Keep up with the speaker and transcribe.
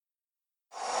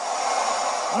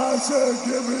I said,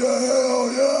 give me a hell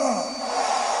yeah!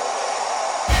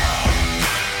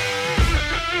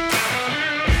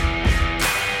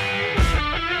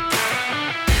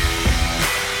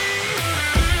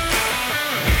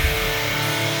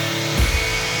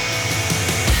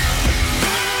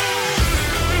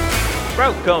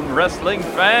 Welcome, wrestling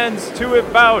fans, to a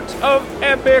bout of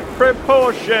epic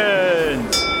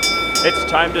proportions! It's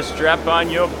time to strap on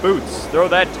your boots, throw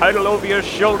that title over your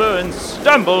shoulder, and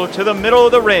stumble to the middle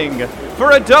of the ring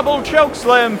for a double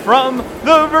chokeslam from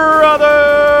the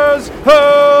Brothers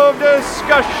of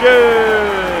Discussion!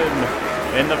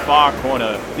 In the far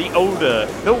corner, the older,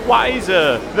 the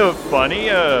wiser, the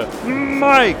funnier,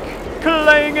 Mike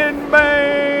Clang and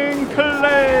Bang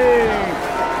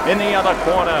Clang! In the other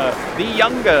corner, the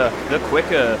younger, the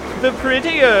quicker, the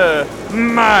prettier,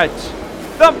 Matt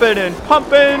Thumpin' and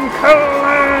Pumpin'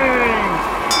 Clang!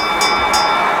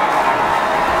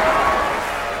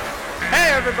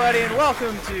 Hey everybody, and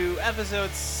welcome to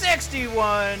episode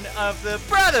 61 of the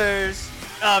Brothers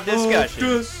of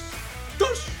Discussion.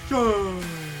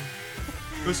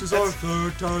 This is our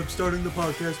third time starting the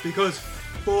podcast because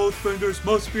both fingers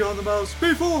must be on the mouse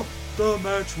before the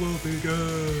match will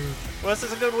begin. Well, this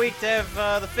is a good week to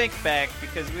have the Fink back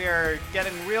because we are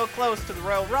getting real close to the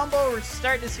Royal Rumble. We're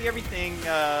starting to see everything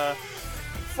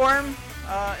form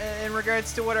in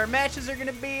regards to what our matches are going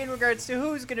to be, in regards to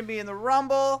who's going to be in the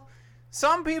Rumble.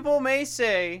 Some people may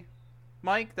say,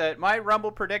 Mike, that my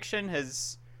Rumble prediction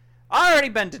has already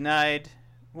been denied.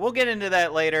 We'll get into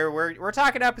that later. We're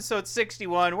talking episode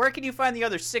 61. Where can you find the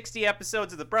other 60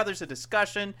 episodes of the Brothers of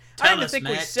Discussion? I don't even think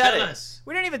we said it.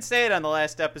 We didn't even say it on the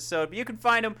last episode, but you can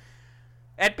find them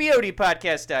at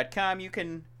bodpodcast.com. You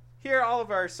can hear all of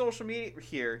our social media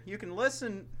here. You can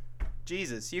listen.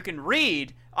 Jesus. You can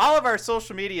read all of our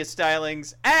social media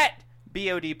stylings at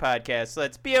BOD Podcast. So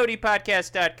that's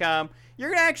bodpodcast.com. You're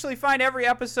going to actually find every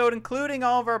episode, including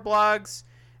all of our blogs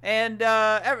and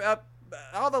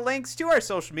all the links to our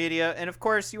social media. And, of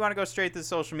course, you want to go straight to the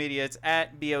social media. It's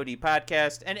at BOD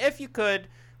Podcast. And if you could,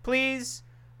 please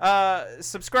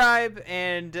subscribe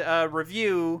and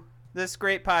review this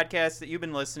great podcast that you've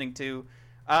been listening to.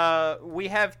 We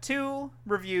have 2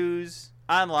 reviews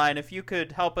online. If you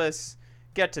could help us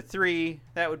get to 3,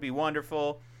 that would be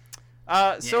wonderful.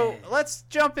 So let's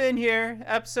jump in here.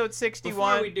 Episode 61.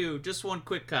 Before we do, just one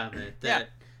quick comment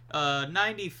that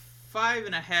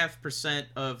 95.5%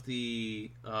 of the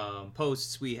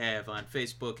posts we have on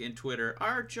Facebook and Twitter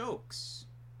are jokes.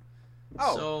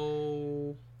 Oh.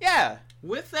 So yeah.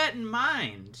 With that in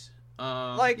mind,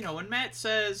 when Matt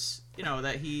says,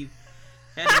 that he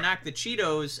had to knock the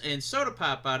Cheetos and soda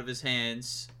pop out of his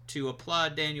hands to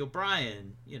applaud Daniel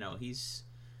Bryan, he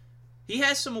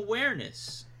has some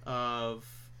awareness of,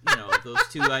 those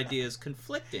two ideas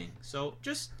conflicting. So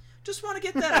just want to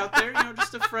get that out there,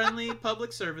 just a friendly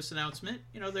public service announcement.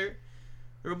 There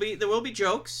will be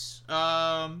jokes.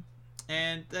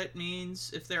 And that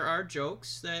means if there are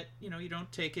jokes that, you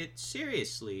don't take it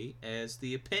seriously as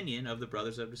the opinion of the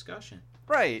Brothers of Discussion.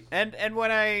 Right. And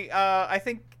when I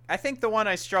think the one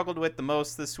I struggled with the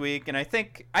most this week, and I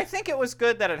think it was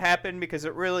good that it happened because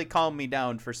it really calmed me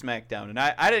down for SmackDown. And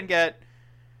I didn't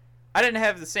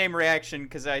have the same reaction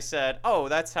because I said, oh,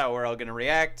 that's how we're all going to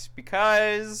react.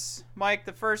 Because, Mike,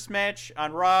 the first match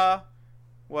on Raw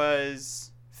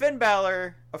was Finn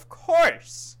Balor, of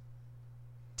course,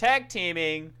 tag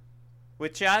teaming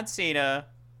with John Cena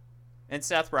and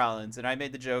Seth Rollins. And I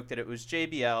made the joke that it was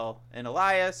JBL and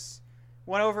Elias.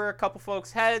 Went over a couple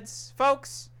folks' heads.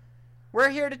 Folks,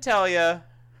 we're here to tell you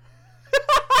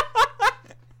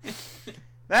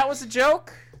that was a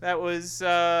joke. That was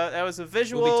a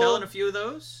visual. We'll be telling a few of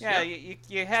those. Yeah, yep.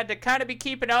 You had to kind of be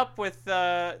keeping up with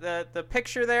the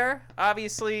picture there.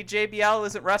 Obviously, JBL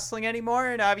isn't wrestling anymore,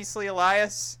 and obviously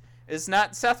Elias is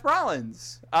not Seth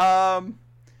Rollins. And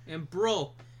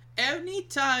bro,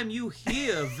 anytime you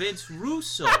hear Vince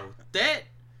Russo, that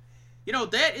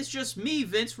is just me,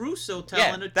 Vince Russo,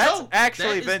 telling a joke. That's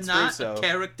actually Vince Russo. Not a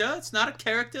character. It's not a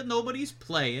character nobody's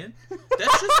playing.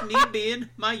 That's just me being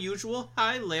my usual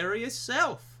hilarious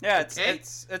self. Yeah, okay?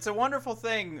 it's a wonderful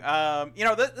thing.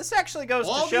 This actually goes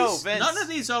to show Vince. None of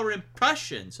these are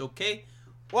impressions, okay?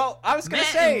 Well, I was going to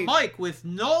Matt say, and Mike with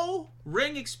no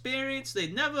ring experience, they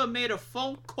never made a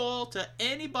phone call to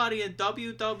anybody in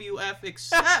WWF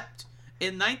except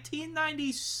in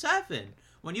 1997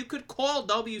 when you could call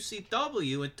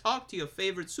WCW and talk to your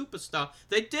favorite superstar.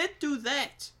 They did do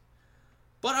that.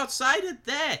 But outside of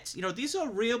that, these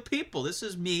are real people. This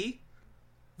is me,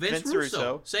 Vince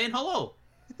Russo, saying hello.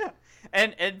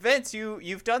 And Vince,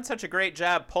 you've done such a great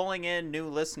job pulling in new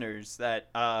listeners that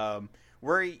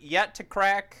we're yet to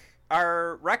crack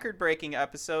our record-breaking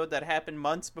episode that happened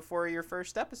months before your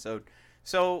first episode.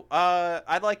 So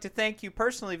I'd like to thank you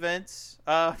personally, Vince,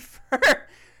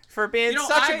 for being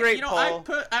such a great poll.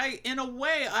 In a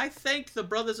way, I thank the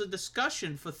Brothers of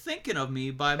Discussion for thinking of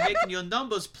me by making your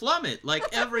numbers plummet like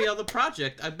every other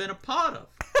project I've been a part of.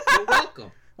 You're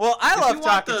welcome. Well, I love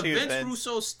talking to you, Vince. If you want the Vince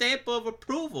Russo stamp of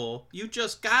approval, you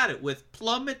just got it with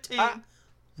plummeting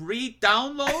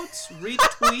re-downloads,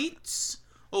 retweets.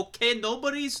 Okay,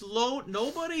 nobody's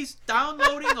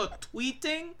downloading or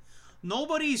tweeting.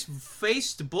 Nobody's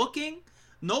Facebooking.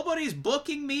 Nobody's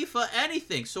booking me for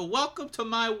anything. So welcome to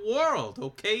my world,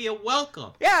 okay? You're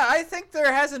welcome. Yeah, I think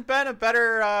there hasn't been a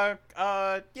better,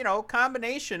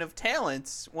 combination of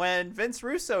talents when Vince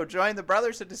Russo joined the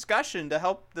Brothers of Discussion to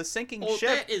help the sinking ship.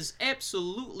 That is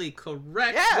absolutely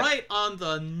correct. Yeah. Right on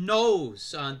the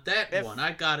nose on that one,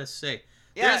 I gotta say.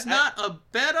 Yeah, there's not a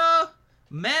better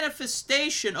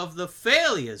manifestation of the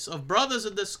failures of Brothers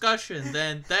of Discussion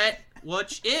than that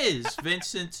which is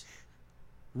Vincent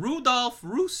Rudolph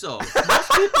Russo.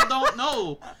 Most people don't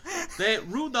know that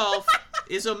Rudolph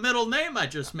is a middle name I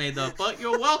just made up, but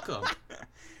you're welcome.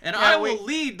 And I will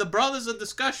lead the Brothers of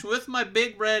Discussion with my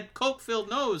big red coke-filled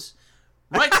nose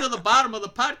right to the bottom of the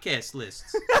podcast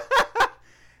lists.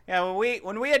 Yeah,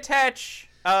 when we attach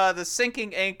the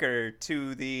sinking anchor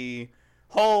to the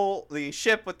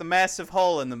ship with the massive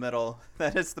hole in the middle,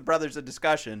 that is the Brothers of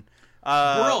Discussion.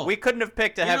 Bro, we couldn't have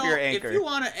picked a heavier anchor. If you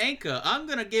want an anchor, I'm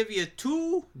going to give you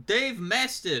 2 Dave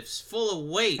Mastiffs full of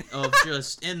weight of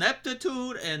just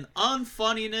ineptitude and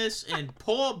unfunniness and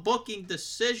poor booking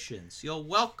decisions. You're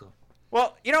welcome.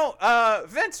 Well,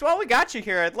 Vince, while we got you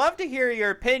here, I'd love to hear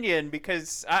your opinion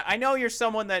because I know you're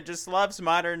someone that just loves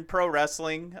modern pro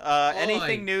wrestling.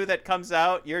 Anything new that comes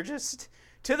out, you're just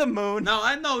to the moon. Now,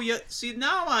 I know you. See,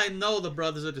 now I know the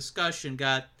Brothers of Discussion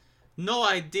got no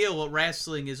idea what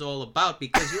wrestling is all about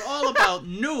because you're all about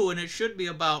new and it should be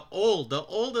about old. The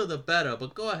older the better,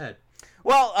 but go ahead.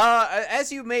 Well,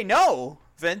 as you may know,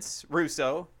 Vince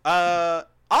Russo,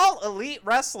 All Elite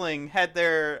Wrestling had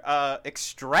their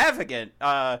extravagant,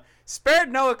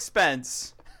 spared no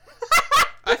expense.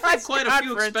 I think quite a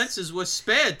few expenses were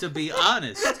spared, to be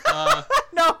honest.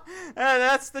 No,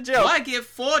 that's the joke. Why get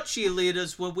 4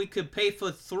 cheerleaders when we could pay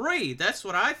for 3? That's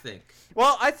what I think.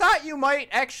 Well, I thought you might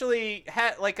actually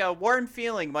have, like, a warm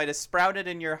feeling might have sprouted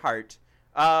in your heart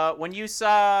when you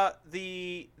saw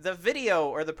the video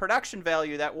or the production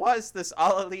value that was this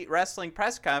All Elite Wrestling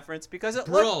press conference because it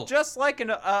looked just like a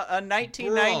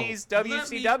 1990s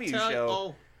WCW show.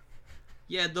 Oh,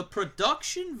 yeah, the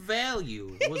production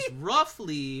value was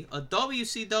roughly a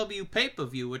WCW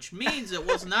pay-per-view, which means it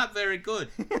was not very good.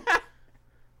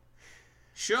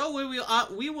 Sure,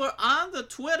 we were on the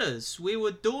Twitters. We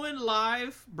were doing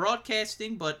live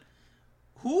broadcasting, but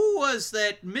who was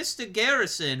that Mr.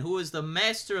 Garrison, who is the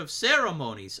master of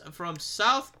ceremonies from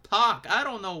South Park? I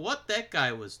don't know what that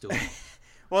guy was doing.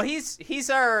 Well, he's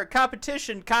our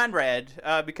competition, Conrad,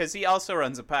 because he also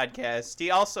runs a podcast.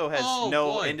 He also has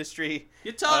industry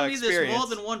You're telling me experience. There's more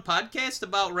than one podcast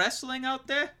about wrestling out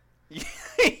there?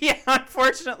 Yeah,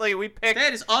 unfortunately, we picked...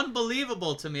 That is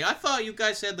unbelievable to me. I thought you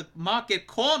guys had the market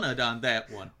cornered on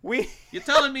that one. You're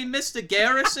telling me Mr.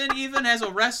 Garrison even has a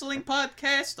wrestling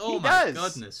podcast? Oh, my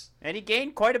goodness. And he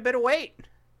gained quite a bit of weight.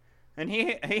 And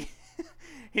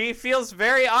he feels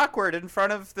very awkward in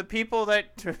front of the people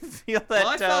that feel that... Well,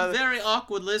 I felt very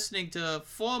awkward listening to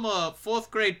former 4th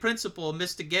grade principal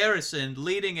Mr. Garrison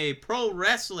leading a pro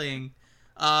wrestling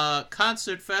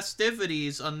concert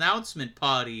festivities announcement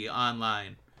party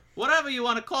online. Whatever you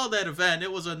want to call that event,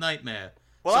 it was a nightmare.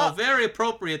 Well, so very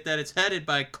appropriate that it's headed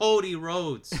by Cody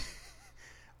Rhodes.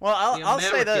 Well, I'll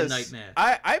say this. Nightmare.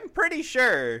 I'm pretty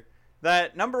sure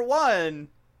that, number one,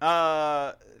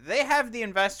 they have the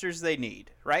investors they need,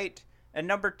 right? And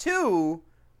number 2,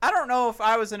 I don't know if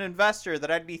I was an investor that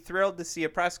I'd be thrilled to see a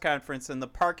press conference in the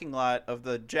parking lot of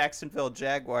the Jacksonville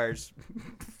Jaguars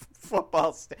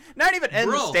football not even in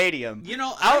the stadium.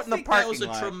 Out in the parking lot. I think that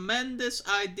was a tremendous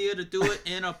idea to do it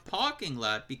in a parking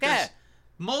lot because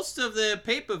most of the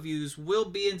pay-per-views will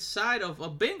be inside of a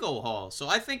bingo hall. So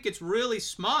I think it's really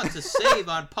smart to save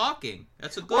on parking.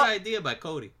 That's a good idea by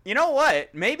Cody. You know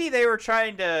what? Maybe they were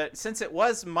trying to, since it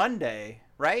was Monday,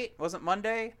 right? Was it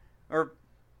Monday? Or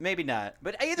maybe not.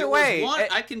 But either way.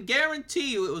 I can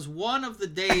guarantee you it was one of the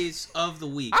days of the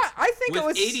week. I think with it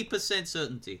was 80%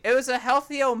 certainty. It was a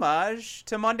healthy homage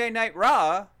to Monday Night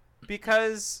Raw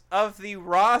because of the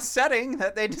Raw setting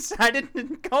that they decided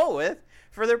to go with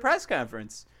for their press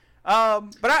conference.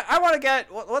 But I want to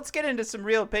let's get into some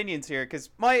real opinions here, because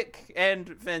Mike and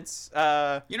Vince,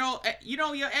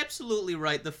 you're absolutely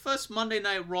right. The first Monday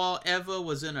Night Raw ever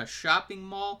was in a shopping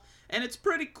mall, and it's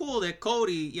pretty cool that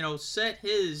Cody, set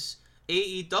his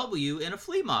AEW in a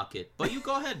flea market. But you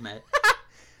go ahead, Matt.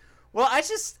 Well,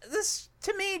 this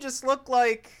to me just looked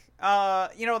like,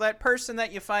 that person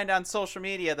that you find on social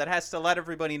media that has to let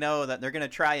everybody know that they're going to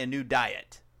try a new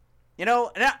diet. And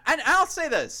I'll say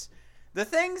this. The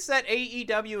things that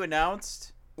AEW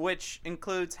announced, which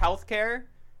includes healthcare,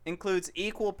 includes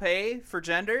equal pay for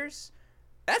genders,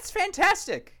 that's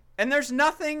fantastic. And there's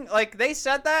nothing, they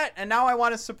said that, and now I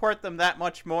want to support them that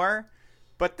much more.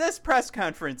 But this press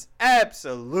conference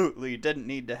absolutely didn't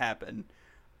need to happen.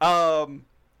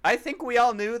 I think we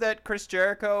all knew that Chris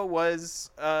Jericho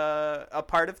was a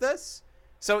part of this.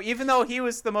 So even though he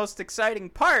was the most exciting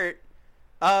part,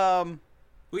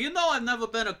 Well, I've never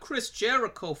been a Chris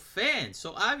Jericho fan,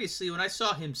 so obviously when I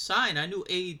saw him sign, I knew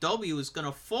AEW was going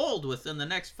to fold within the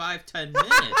next 5-10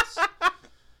 minutes.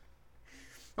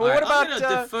 Well, what about, I'm going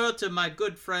to defer to my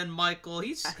good friend Michael.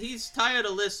 He's tired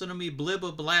of listening to me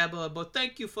blibber blabber, but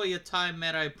thank you for your time,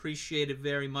 Matt. I appreciate it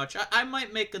very much. I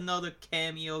might make another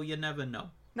cameo. You never know.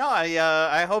 No,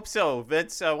 I hope so.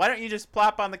 Vince, why don't you just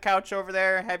plop on the couch over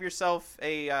there, have yourself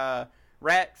a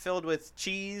rat filled with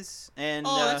cheese, and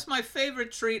that's my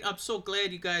favorite treat. I'm so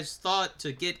glad you guys thought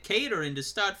to get catering to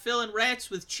start filling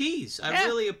rats with cheese. I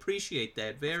really appreciate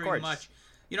that very much.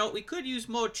 We could use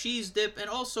more cheese dip and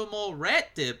also more rat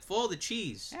dip for the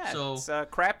cheese. Yeah, so it's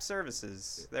crap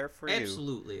services there for you.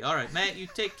 Absolutely. All right, Matt, you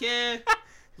take care.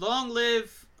 Long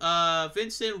live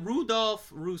Vincent Rudolph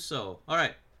Russo. All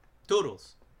right,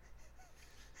 toodles.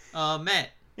 Matt.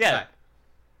 Yeah.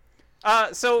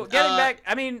 So getting back,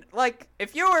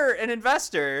 if you were an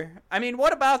investor,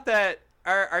 what about that?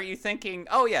 Are you thinking,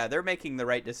 oh yeah, they're making the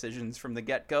right decisions from the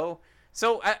get-go?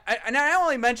 So I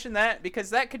only mention that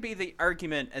because that could be the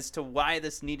argument as to why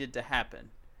this needed to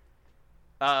happen.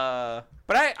 But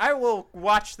I will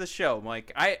watch the show,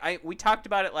 Mike. We talked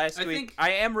about it last week.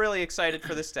 I am really excited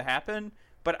for this to happen,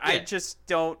 but I just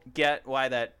don't get why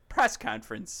that press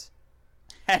conference.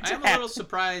 I'm a little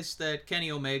surprised that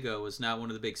Kenny Omega was not one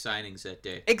of the big signings that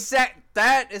day.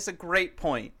 That is a great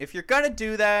point. If you're gonna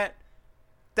do that,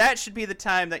 that should be the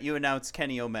time that you announce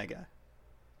Kenny Omega.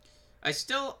 I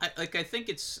think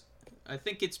it's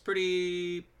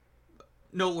pretty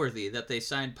noteworthy that they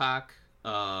signed Pac,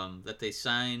 that they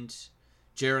signed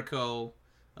Jericho,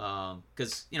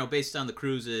 because based on the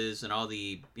cruises and all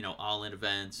the all-in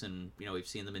events, and we've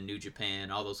seen them in New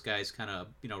Japan, all those guys kind of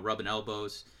rubbing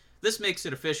elbows. This makes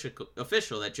it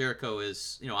official that Jericho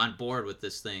is on board with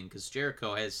this thing, because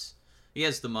Jericho has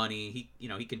the money.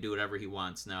 He can do whatever he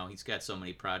wants now. He's got so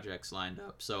many projects lined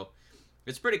up. So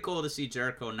it's pretty cool to see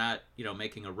Jericho not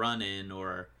making a run in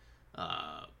or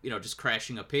just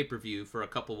crashing a pay-per-view for a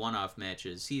couple one-off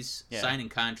matches. He's signing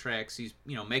contracts. He's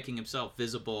making himself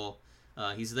visible.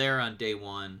 He's there on day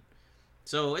one.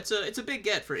 So it's a big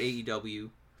get for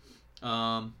AEW.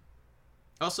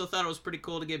 Also thought it was pretty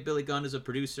cool to get Billy Gunn as a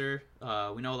producer.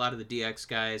 We know a lot of the DX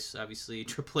guys, obviously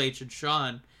Triple H and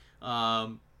Shawn,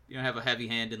 have a heavy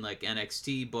hand in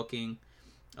NXT booking.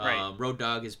 Right. Road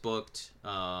Dogg is booked,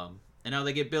 and now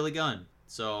they get Billy Gunn.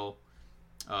 So,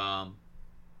 they're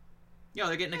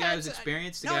getting a guy who's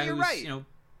experienced, a guy who's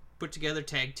put together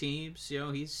tag teams. He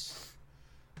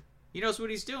knows what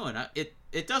he's doing.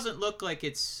 It doesn't look like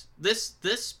it's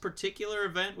this particular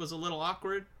event was a little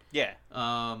awkward. Yeah.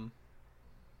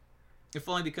 If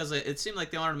only because it seemed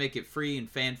like they wanted to make it free and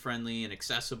fan-friendly and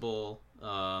accessible,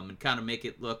 and kind of make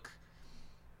it look,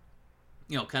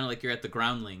 kind of like you're at the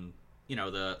Groundling. They're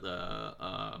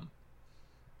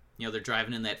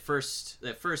driving in that first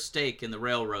stake in the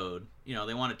railroad.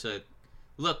 They want it to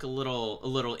look a little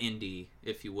indie,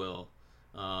 if you will,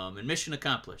 and mission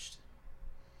accomplished.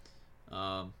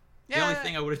 The only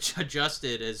thing I would have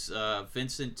adjusted, as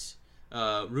Vincent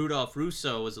Rudolph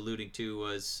Russo was alluding to,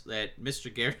 was that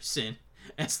Mr. Garrison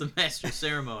as the master of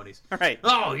ceremonies. Right.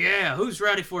 Oh yeah, who's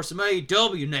ready for some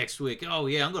AEW next week? Oh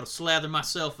yeah, I'm gonna slather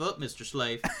myself up, Mr.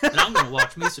 Slave, and I'm gonna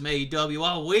watch me some AEW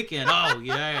all weekend. Oh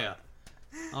yeah.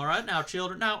 All right, now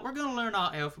children, now we're gonna learn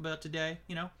our alphabet today.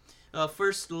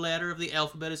 First letter of the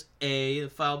alphabet is A,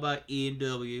 followed by E and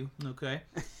W. Okay.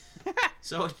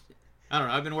 So I don't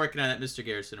know. I've been working on that Mr.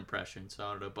 Garrison impression, so I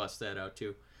wanted to bust that out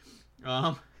too.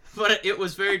 But it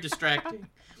was very distracting.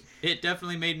 It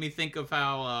definitely made me think of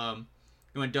how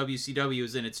when WCW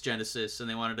was in its genesis and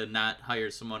they wanted to not hire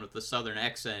someone with a southern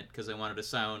accent because they wanted to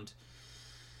sound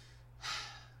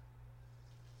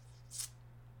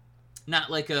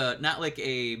not like a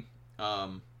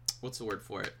what's the word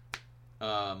for it?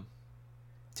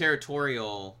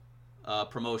 territorial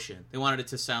promotion. They wanted it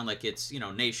to sound like it's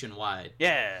nationwide.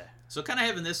 Yeah. So kind of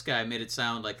having this guy made it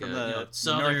sound like From a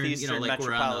southern, Northeastern like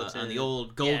we're on the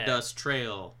old Gold Yeah. Dust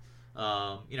Trail, in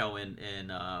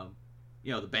the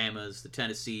Bamas, the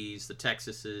Tennessees, the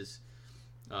Texases.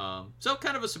 So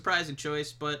kind of a surprising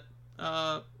choice, but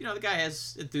the guy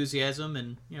has enthusiasm,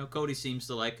 and Cody seems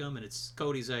to like him, and it's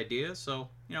Cody's idea. So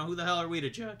who the hell are we to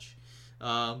judge?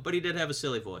 But he did have a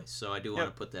silly voice, so I do want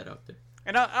to put that out there.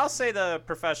 And I'll say the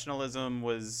professionalism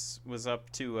was up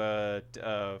to a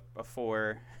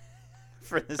 4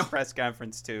 for this press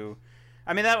conference too.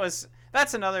 I mean,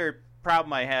 that's another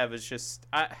problem I have, is just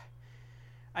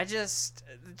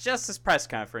this press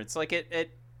conference, like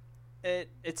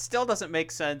it still doesn't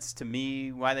make sense to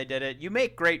me why they did it. You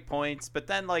make great points, but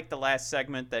then like the last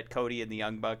segment that Cody and the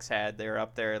Young Bucks had, they're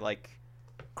up there like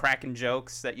cracking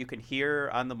jokes that you can hear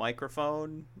on the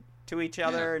microphone to each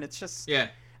other, and it's just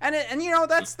And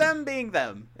that's them being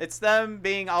them. It's them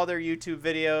being all their YouTube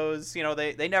videos.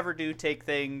 They never do take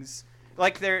things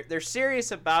like they're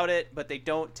serious about it, but they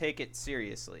don't take it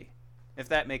seriously, if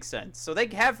that makes sense. So they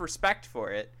have respect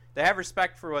for it. They have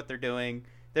respect for what they're doing.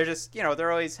 They're just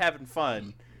they're always having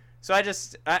fun. So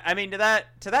I mean to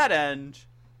that end,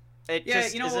 it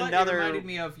just is another. It reminded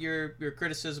me of your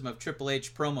criticism of Triple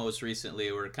H promos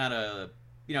recently, where kind of.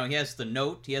 He has the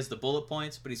note, he has the bullet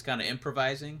points, but he's kind of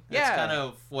improvising. That's kind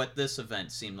of what this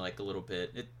event seemed like a little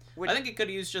bit. I think it could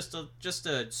use just a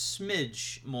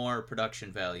smidge more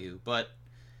production value, but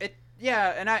and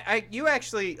you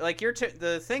actually like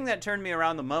the thing that turned me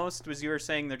around the most was you were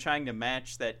saying they're trying to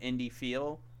match that indie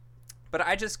feel, but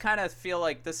I just kind of feel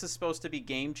like this is supposed to be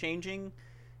game changing,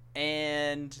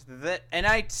 and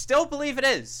I still believe it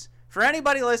is. For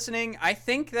anybody listening, I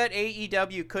think that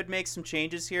AEW could make some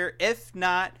changes here, if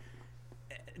not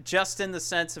just in the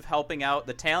sense of helping out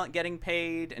the talent getting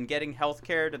paid and getting health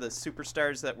care to the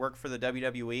superstars that work for the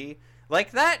WWE.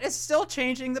 Like, that is still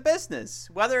changing the business,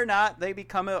 whether or not they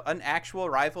become an actual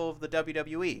rival of the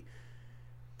WWE.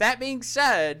 That being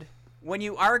said, when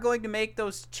you are going to make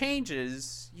those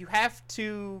changes, you have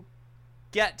to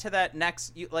get to that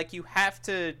next... you have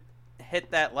to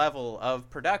hit that level of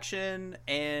production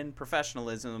and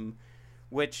professionalism,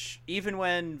 which even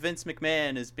when Vince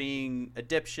McMahon is being a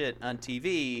dipshit on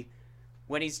TV,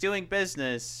 when he's doing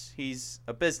business, he's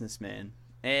a businessman.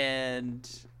 And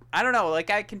I don't know,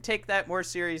 like, I can take that more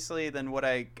seriously than what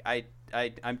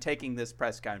I'm taking this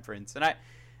press conference. And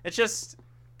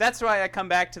that's why I come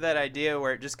back to that idea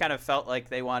where it just kind of felt like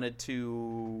they wanted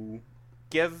to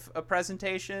give a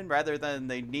presentation rather than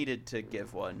they needed to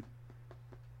give one.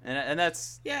 And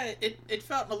that's... Yeah, it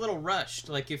felt a little rushed.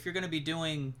 Like, if you're going to be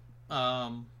doing,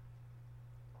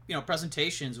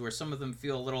 presentations where some of them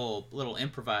feel a little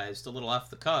improvised, a little off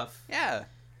the cuff. Yeah.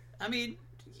 I mean,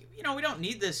 we don't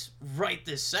need this right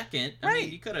this second. I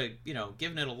mean, you could have,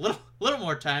 given it a little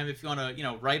more time if you want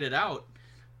to, write it out.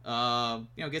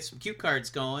 Get some cue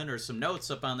cards going or some notes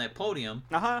up on that podium.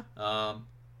 Uh-huh.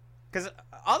 Because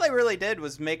all they really did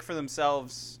was make for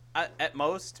themselves, at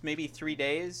most, maybe 3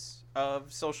 days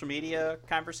of social media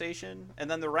conversation,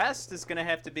 and then the rest is gonna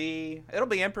have to be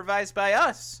improvised by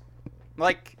us.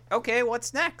 Like, okay,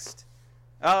 what's next?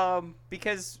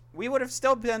 Because we would have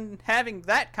still been having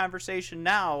that conversation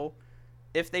now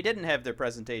if they didn't have their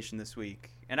presentation this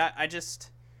week. And I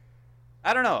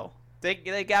don't know.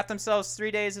 They got themselves 3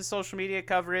 days of social media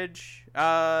coverage.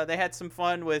 They had some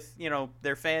fun with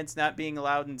their fans not being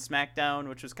allowed in SmackDown,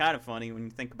 which was kind of funny when you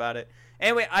think about it.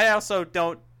 Anyway, I also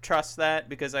don't trust that,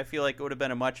 because I feel like it would have been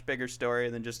a much bigger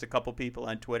story than just a couple people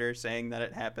on Twitter saying that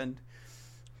it happened.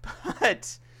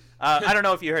 But I don't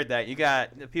know if you heard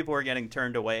that. People were getting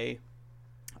turned away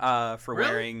for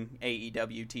wearing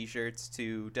AEW t-shirts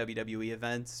to WWE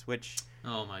events, which...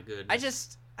 Oh my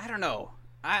goodness. I don't know.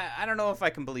 I don't know if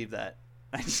I can believe that.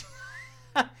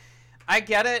 I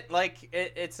get it. Like,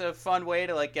 it's a fun way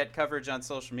to like get coverage on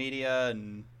social media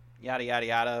and yada yada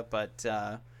yada, but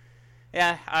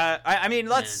I mean,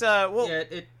 let's I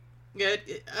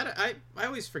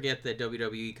always forget that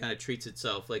WWE kind of treats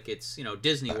itself like it's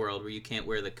Disney World, where you can't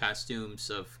wear the costumes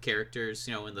of characters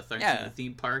in the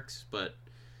theme parks. But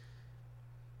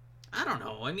I don't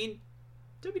know. I mean,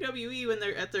 WWE, when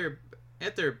they're at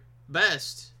their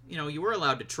best, you were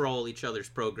allowed to troll each other's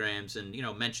programs and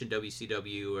mention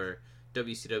WCW, or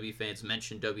WCW fans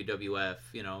mention WWF.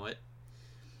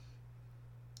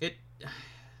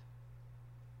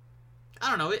 I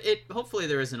don't know. It hopefully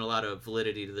there isn't a lot of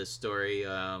validity to this story.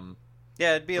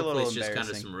 It'd be a little it's embarrassing. just kind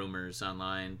of some rumors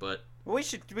online, but We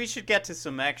should get to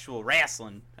some actual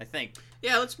wrestling, I think.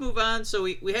 Yeah, let's move on. So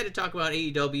we had to talk about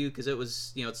AEW because it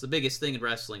was, it's the biggest thing in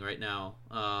wrestling right now.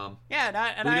 We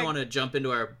didn't want to jump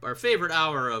into our favorite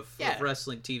hour of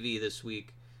wrestling TV this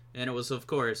week, and it was, of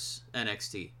course,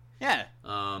 NXT. Yeah.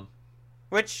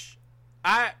 Which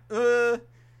I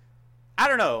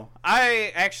don't know.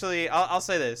 I'll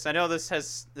say this. I know this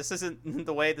isn't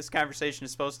the way this conversation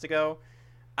is supposed to go.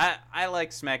 I like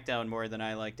SmackDown more than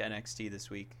I liked NXT this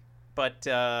week. But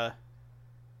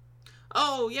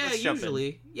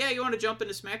usually. Yeah, you want to jump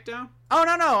into SmackDown? Oh,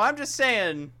 no. I'm just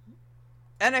saying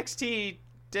NXT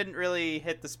didn't really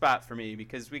hit the spot for me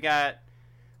because we got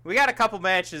a couple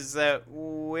matches that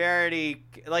we already,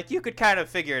 like, you could kind of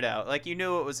figure it out. Like, you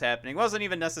knew what was happening. It wasn't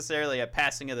even necessarily a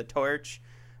passing of the torch,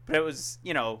 but it was,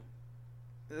 the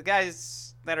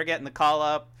guys that are getting the call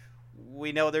up,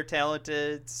 we know they're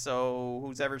talented, so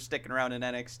who's ever sticking around in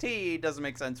NXT, doesn't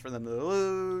make sense for them to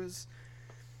lose.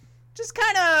 Just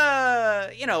kind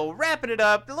of, wrapping it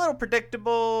up, a little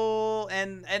predictable,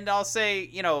 and I'll say,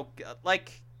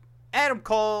 like, Adam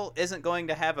Cole isn't going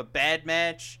to have a bad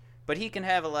match, but he can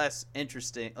have a less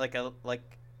interesting,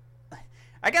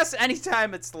 I guess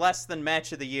anytime it's less than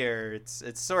match of the year, it's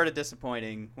sort of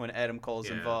disappointing when Adam Cole's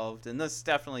involved, and this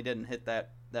definitely didn't hit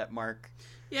that mark.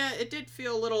 Yeah, it did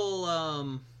feel a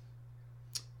little,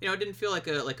 it didn't feel like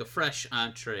a fresh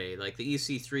entree, like the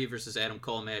EC3 versus Adam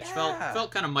Cole match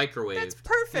felt kind of microwaved. That's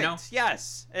perfect.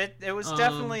 Yes, it was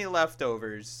definitely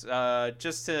leftovers,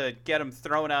 just to get them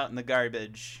thrown out in the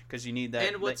garbage because you need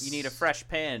you need a fresh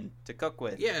pan to cook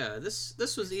with. Yeah, this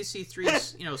was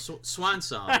EC3's swan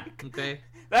song. Okay.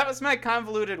 That was my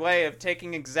convoluted way of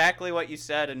taking exactly what you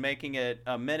said and making it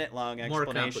a minute-long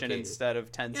explanation instead of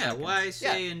 10 seconds. Yeah, why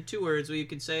say in 2 words what you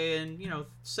can say in,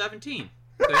 17?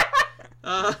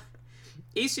 Okay.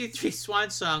 EC3 Swan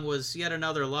Song was yet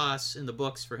another loss in the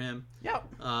books for him. Yep.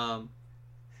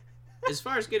 As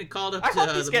far as getting called up to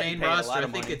the main roster, I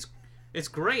think it's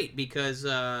great because, his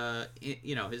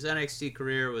NXT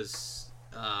career was...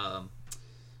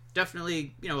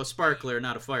 definitely, a sparkler,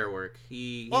 not a firework.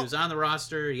 He was on the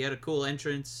roster. He had a cool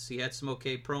entrance. He had some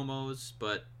okay promos,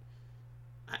 but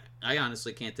I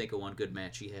honestly can't think of one good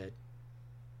match he had.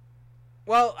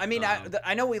 Well, I mean,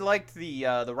 I know we liked the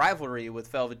rivalry with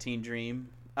Velveteen Dream,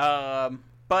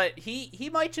 but he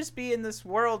might just be in this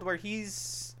world where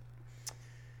he's...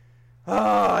 Oh,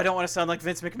 I don't want to sound like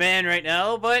Vince McMahon right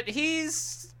now, but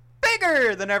he's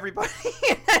bigger than everybody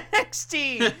in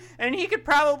NXT, and he could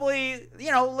probably,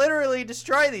 literally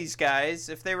destroy these guys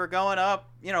if they were going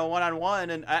up, one-on-one,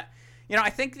 and I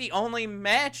think the only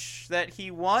match that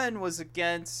he won was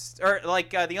against,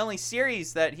 the only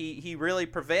series that he really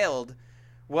prevailed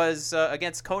was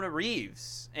against Kona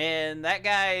Reeves, and that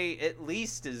guy at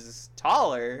least is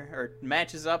taller or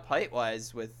matches up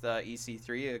height-wise with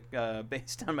EC3,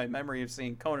 based on my memory of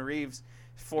seeing Kona Reeves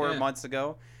 4 months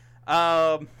ago.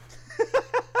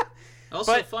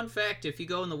 Also, fun fact, if you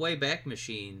go in the Wayback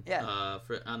Machine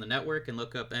on the network and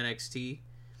look up NXT,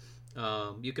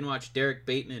 you can watch Derek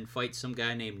Bateman fight some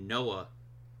guy named Noah.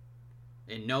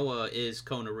 And Noah is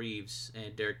Kona Reeves,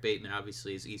 and Derek Bateman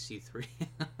obviously is EC3.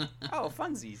 Oh,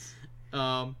 funsies.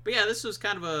 But yeah, this was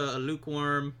kind of a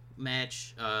lukewarm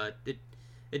match.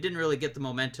 It didn't really get the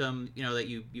momentum, that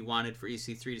you wanted for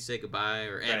EC3 to say goodbye,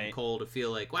 or Adam Cole to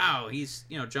feel like, wow, he's,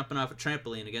 jumping off a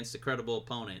trampoline against a credible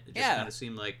opponent. It just kind of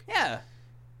seemed like,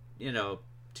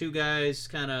 two guys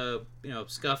kind of,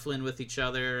 scuffling with each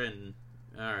other, and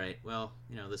all right, well,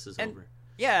 this is over.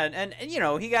 Yeah, and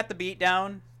he got the beat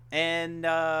down, and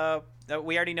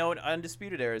we already know what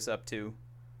Undisputed Era is up to.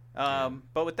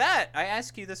 But with that, I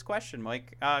ask you this question,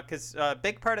 Mike, because a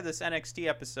big part of this NXT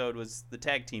episode was the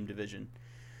tag team division.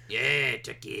 Yeah,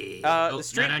 Tucky. The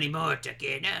street... Not anymore,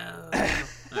 Tucky. No.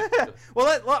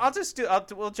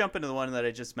 We'll jump into the one that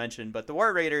I just mentioned. But the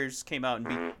War Raiders came out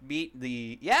and beat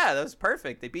the. Yeah, that was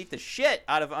perfect. They beat the shit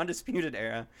out of Undisputed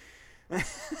Era.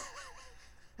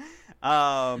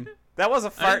 That was a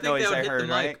fart noise I heard,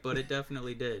 right? Mic, but it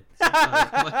definitely did.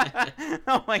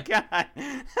 Oh my god,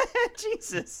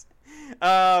 Jesus.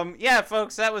 Yeah,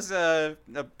 folks, that was a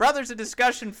Brothers of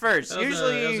Discussion first. That was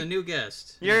a new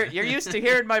guest. You're used to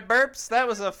hearing my burps. That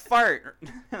was a fart.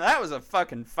 That was a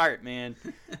fucking fart, man.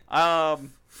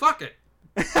 Fuck it.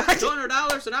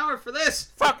 $200 an hour for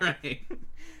this. Fuck right.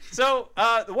 So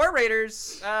the War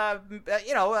Raiders,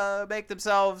 make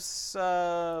themselves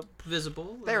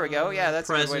visible. There we go. Yeah, that's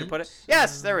present. A good way to put it.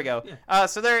 Yes, there we go. Yeah.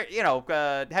 So they're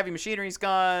heavy machinery's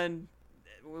gone.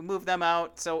 We move them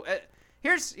out. So.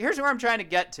 Here's where I'm trying to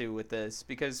get to with this,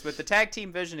 because with the tag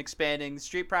team vision expanding, the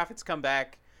Street Profits come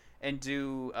back and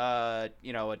do a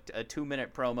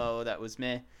 2-minute promo that was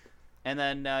meh. And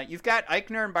then you've got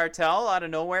Eichner and Bartel out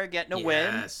of nowhere getting a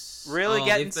win. Really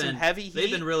getting some heavy heat.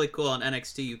 They've been really cool on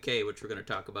NXT UK, which we're going to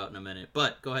talk about in a minute.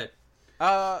 But go ahead.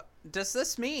 Does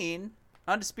this mean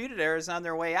Undisputed Era is on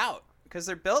their way out? Because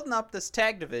they're building up this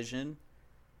tag division.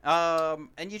 And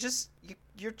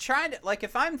you're trying to, like,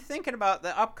 if I'm thinking about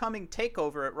the upcoming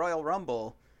takeover at Royal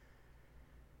Rumble,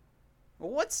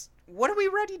 what are we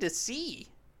ready to see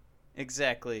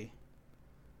exactly?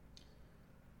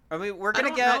 I mean, we're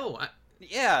gonna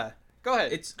yeah, go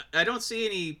ahead. I don't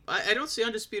see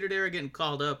Undisputed Era getting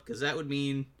called up, because that would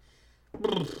mean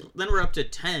then we're up to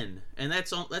 10, and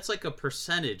that's like a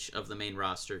percentage of the main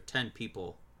roster, 10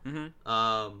 people.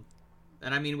 Mm-hmm.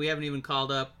 And I mean, we haven't even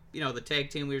called up, the tag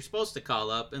team we were supposed to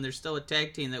call up, and there's still a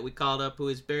tag team that we called up who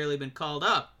has barely been called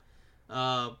up.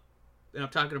 And I'm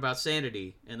talking about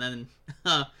Sanity, and then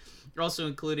you're also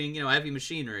including, Heavy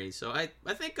Machinery. So I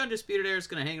think Undisputed Era is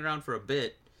going to hang around for a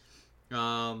bit,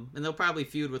 and they'll probably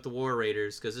feud with the War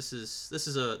Raiders, because this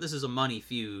is a money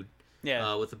feud.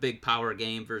 Yeah. With a big power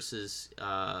game versus,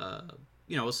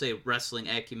 we'll say wrestling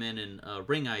acumen and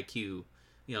ring IQ.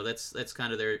 That's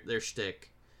kind of their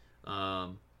shtick.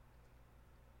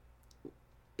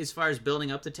 As far as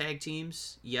building up the tag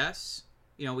teams, yes.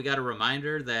 We got a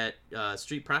reminder that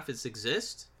Street Profits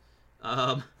exist.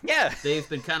 Yeah. They've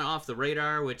been kind of off the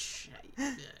radar, which,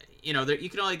 you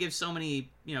can only give so many,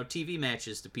 TV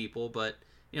matches to people, but,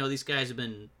 these guys have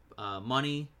been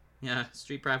money. Yeah,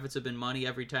 Street Profits have been money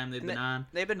every time they've been on.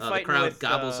 They've been fighting the crowd with,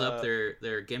 gobbles up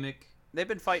their gimmick. They've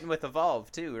been fighting with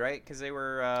Evolve too, right? Because they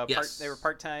were yes. they were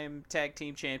part-time tag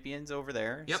team champions over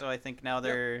there. Yep. So I think now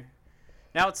they're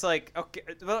now it's like, okay,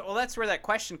 well that's where that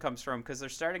question comes from, because they're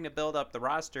starting to build up the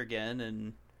roster again,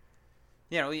 and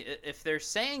if they're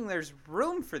saying there's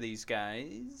room for these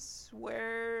guys,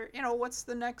 where what's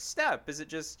the next step? Is it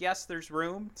just, yes, there's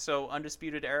room, so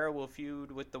Undisputed Era will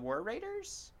feud with the War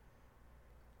Raiders?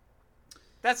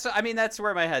 That's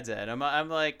where my head's at. I'm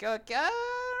like, okay,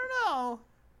 I don't know.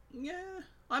 Yeah,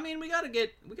 I mean, we gotta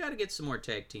get some more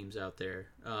tag teams out there.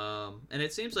 And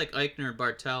it seems like Eichner and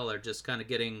Bartel are just kind of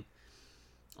getting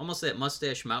almost that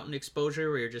Mustache Mountain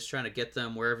exposure, where you're just trying to get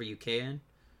them wherever you can.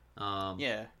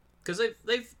 Yeah, because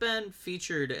they've been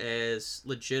featured as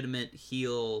legitimate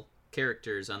heel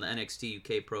characters on the NXT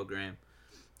UK program.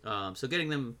 So getting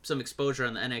them some exposure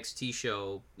on the NXT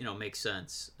show, makes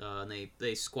sense. And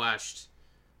they squashed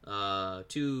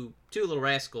two little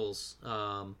rascals,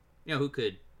 who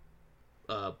could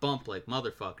bump like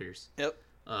motherfuckers. Yep.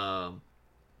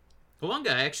 One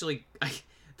guy actually,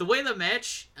 the way the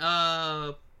match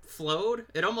flowed,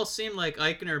 it almost seemed like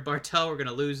Eichner and Bartel were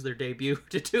gonna lose their debut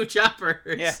to two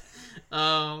choppers. Yeah.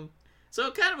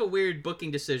 So kind of a weird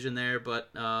booking decision there,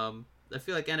 but I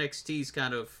feel like NXT's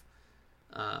kind of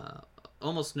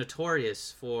almost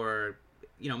notorious for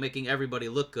making everybody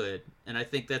look good, and I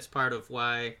think that's part of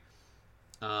why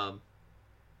the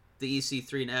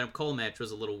EC3 and Adam Cole match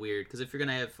was a little weird, because if you're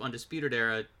gonna have Undisputed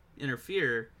Era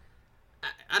interfere,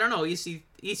 I don't know,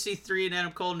 EC3 and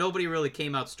Adam Cole, nobody really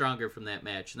came out stronger from that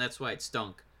match, and that's why it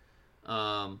stunk.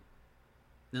 And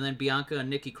then Bianca and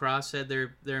Nikki Cross had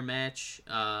their match.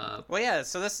 Well, yeah.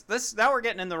 So this now we're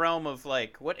getting in the realm of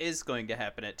like what is going to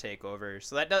happen at TakeOver.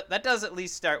 So that does at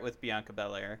least start with Bianca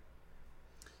Belair.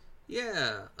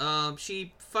 Yeah.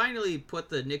 She finally put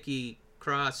the Nikki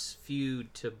Cross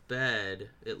feud to bed,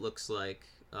 it looks like.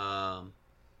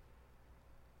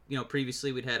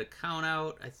 Previously we'd had a count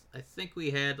out. I think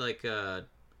we had like a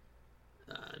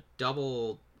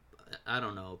double, I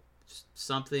don't know,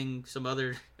 some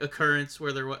other occurrence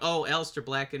where there was, Aleister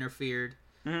Black interfered.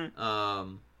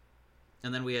 Mm-hmm.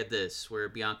 And then we had this where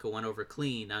Bianca went over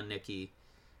clean on Nikki.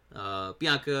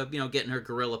 Bianca, getting her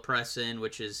gorilla press in,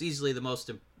 which is easily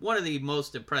one of the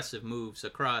most impressive moves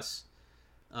across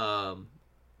the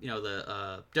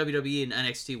WWE and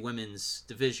NXT women's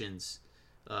divisions.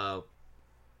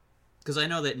 Because I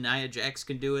know that Nia Jax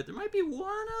can do it. There might be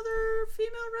one other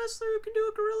female wrestler who can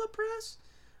do a gorilla press,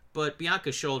 but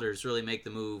Bianca's shoulders really make the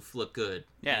move look good.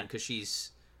 Yeah, because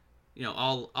she's,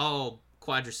 all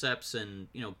quadriceps and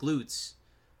glutes.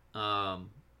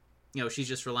 She's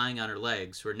just relying on her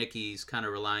legs, where Nikki's kind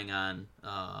of relying on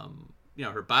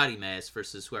her body mass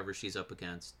versus whoever she's up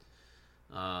against.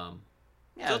 So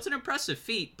it's an impressive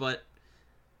feat, but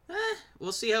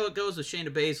we'll see how it goes with Shayna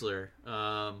Baszler.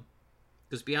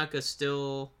 Because Bianca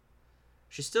still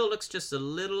looks just a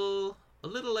little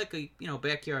like a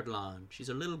backyard lawn. She's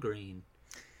a little green.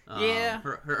 Yeah.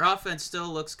 Her offense still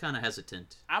looks kind of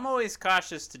hesitant. I'm always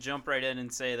cautious to jump right in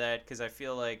and say that, because I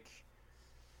feel like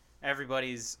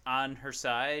everybody's on her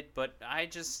side, but I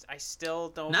still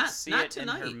don't see it in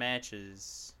her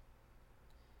matches.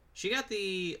 She got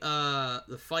the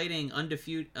fighting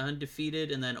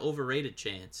undefeated and then overrated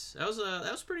chance. That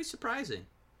was pretty surprising.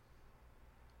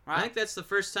 Wow. I think that's the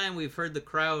first time we've heard the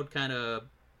crowd kind of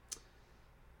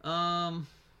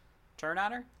turn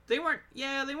on her. They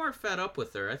weren't fed up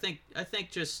with her. I think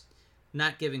just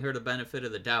not giving her the benefit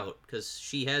of the doubt, because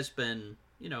she has been,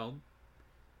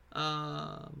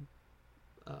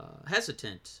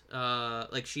 hesitant.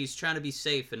 Like she's trying to be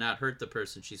safe and not hurt the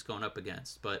person she's going up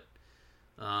against. But,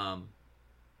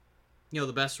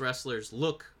 the best wrestlers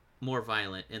look more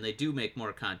violent and they do make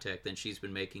more contact than she's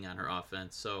been making on her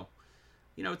offense. So,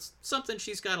 it's something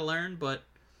she's got to learn. But,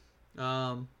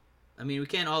 we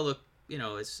can't all look,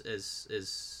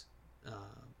 as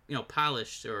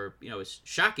polished, or as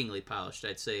shockingly polished,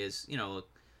 I'd say, as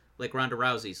like Ronda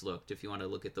Rousey's looked, if you want to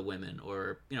look at the women,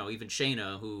 or even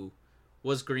Shayna, who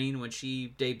was green when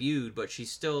she debuted, but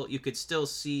you could still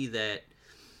see that,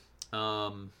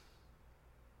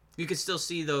 you could still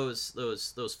see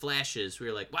those flashes where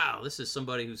you're like, wow, this is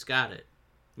somebody who's got it,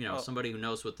 somebody who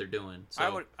knows what they're doing.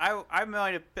 So I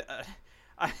might have,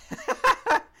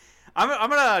 I'm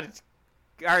gonna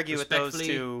argue with those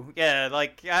two. Yeah,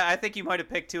 like I think you might have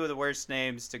picked two of the worst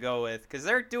names to go with, because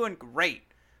they're doing great.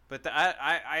 But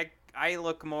I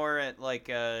look more at like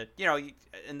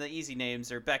in the easy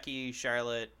names are Becky,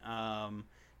 Charlotte,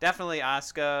 definitely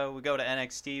Asuka. We go to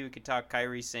NXT, we could talk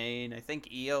Kairi Sane. I think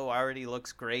Io already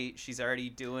looks great. She's already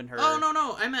doing her. Oh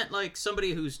no, I meant like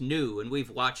somebody who's new and we've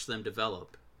watched them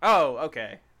develop. Oh,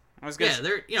 okay. I was gonna.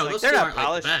 Yeah, those two aren't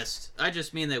like the best. I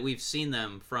just mean that we've seen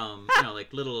them from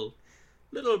like little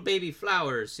baby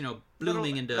flowers,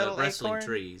 blooming into wrestling acorn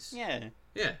trees. Yeah.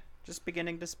 Yeah. Just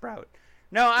beginning to sprout.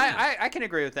 No, I can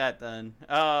agree with that then.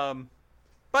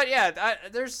 But yeah,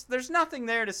 there's nothing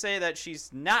there to say that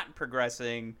she's not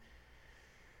progressing.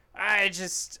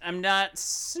 I'm not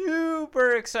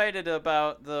super excited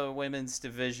about the women's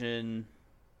division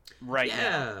right now.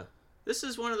 Yeah. This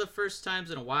is one of the first times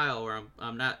in a while where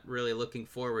I'm not really looking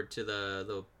forward to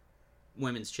the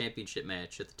women's championship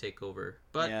match at the TakeOver.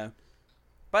 But yeah.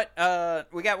 But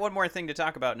we got one more thing to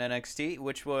talk about in NXT,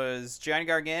 which was Johnny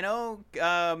Gargano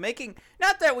making,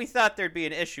 not that we thought there'd be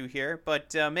an issue here,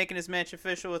 but making his match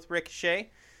official with Ricochet.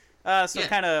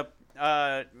 Kind of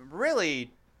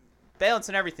really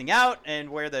balancing everything out, and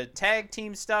where the tag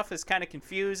team stuff is kind of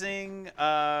confusing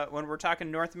when we're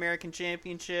talking North American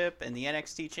Championship and the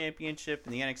NXT Championship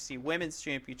and the NXT Women's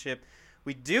Championship.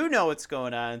 We do know what's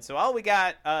going on, so all we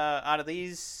got out of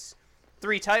these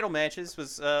 3 title matches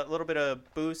was a little bit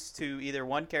of boost to either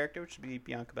one character, which would be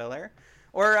Bianca Belair,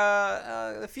 or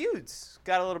the feuds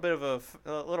got a little bit of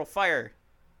a little fire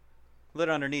lit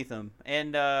underneath them.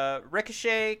 And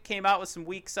Ricochet came out with some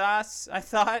weak sauce, I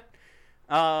thought.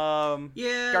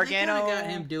 Gargano they got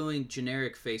him doing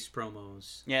generic face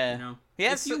promos. Yeah,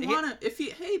 if you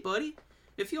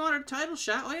want a title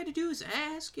shot, all you had to do is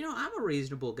ask. I'm a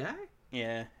reasonable guy.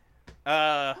 Yeah.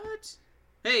 What?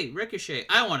 Hey, Ricochet,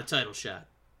 I want a title shot.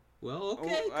 Well,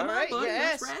 okay, come on, buddy,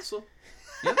 let's wrestle.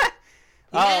 Yep.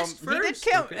 He did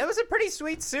count. Okay. It was a pretty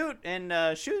sweet suit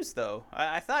and shoes, though.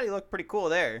 I thought he looked pretty cool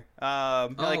there.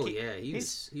 He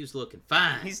was looking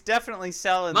fine. He's definitely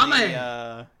selling I'm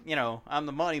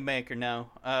the money maker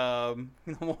now,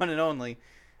 the one and only.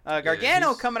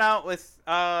 Gargano coming out with,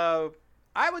 I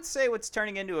would say, what's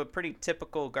turning into a pretty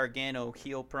typical Gargano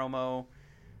heel promo.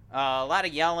 A lot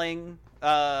of yelling.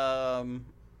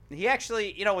 He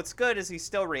actually, what's good is he's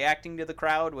still reacting to the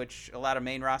crowd, which a lot of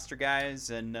main roster guys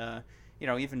and,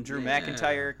 even Drew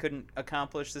McIntyre couldn't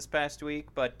accomplish this past week.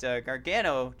 But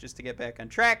Gargano, just to get back on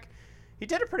track, he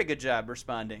did a pretty good job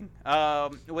responding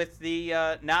with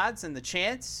the nods and the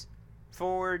chants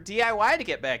for DIY to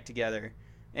get back together.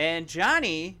 And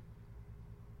Johnny,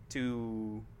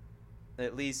 to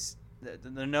at least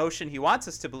the notion he wants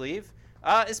us to believe,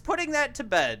 is putting that to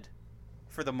bed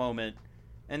for the moment.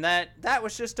 And that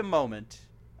was just a moment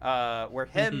where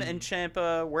him and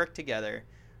Ciampa work together.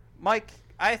 Mike,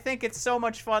 I think it's so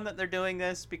much fun that they're doing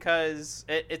this, because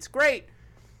it's great.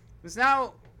 Because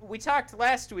now, we talked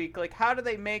last week, like, how do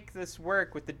they make this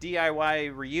work with the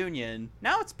DIY reunion?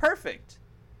 Now it's perfect.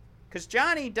 Because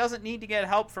Johnny doesn't need to get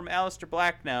help from Aleister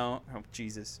Black now. Oh,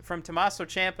 Jesus. From Tommaso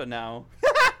Ciampa now.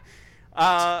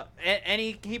 And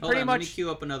he pretty much... Let me cue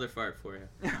up another fart for you.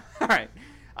 All right.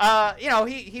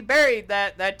 He buried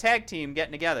that tag team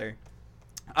getting together.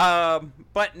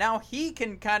 But now he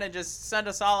can kind of just send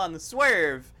us all on the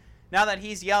swerve. Now that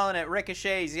he's yelling at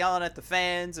Ricochet, he's yelling at the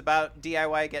fans about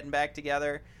DIY getting back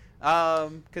together.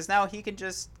 Because now he can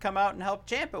just come out and help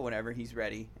Ciampa whenever he's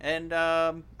ready. And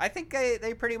I think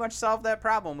they pretty much solved that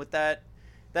problem with that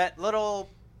little,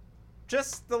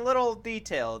 just the little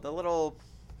detail, the little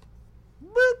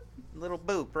boop, little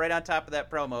boop right on top of that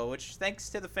promo. Which, thanks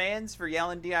to the fans for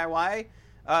yelling DIY,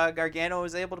 Gargano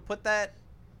was able to put that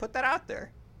out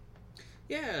there.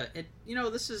 Yeah,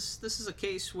 this is a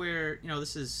case where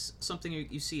this is something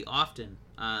you see often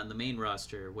on the main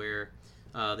roster, where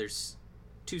there's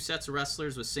two sets of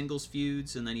wrestlers with singles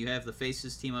feuds, and then you have the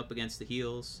faces team up against the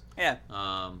heels. Yeah.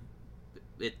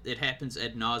 It happens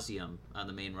ad nauseum on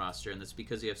the main roster, and that's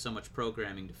because you have so much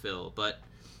programming to fill. But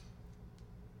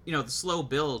the slow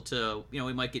build to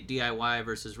we might get DIY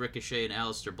versus Ricochet and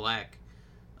Aleister Black.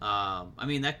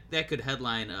 That could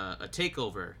headline a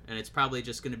takeover, and it's probably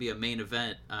just going to be a main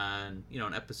event on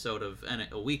an episode of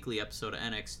a weekly episode of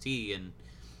NXT, and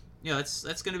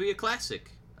that's going to be a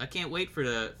classic. I can't wait for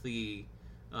the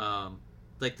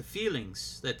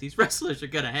feelings that these wrestlers are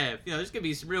going to have. There's going to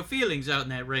be some real feelings out in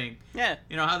that ring. Yeah.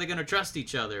 How they're going to trust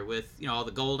each other with all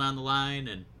the gold on the line,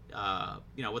 and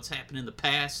what's happened in the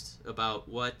past about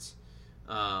what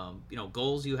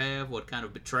goals you have, what kind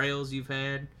of betrayals you've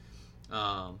had.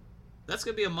 That's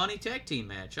gonna be a money tag team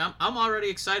match. I'm already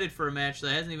excited for a match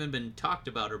that hasn't even been talked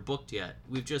about or booked yet.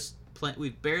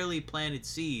 We've barely planted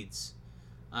seeds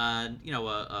on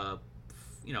a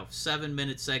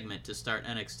 7-minute segment to start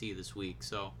NXT this week.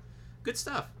 So good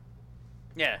stuff.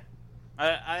 Yeah,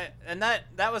 and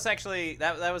that was actually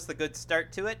that was the good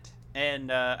start to it,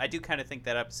 and I do kind of think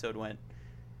that episode went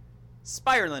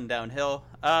spiraling downhill.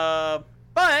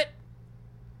 But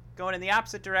going in the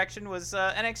opposite direction was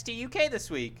NXT UK this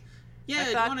week. Yeah,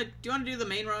 do you want to do the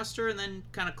main roster and then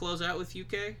kind of close out with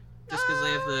UK? Just because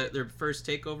they have their first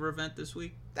takeover event this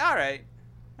week. All right,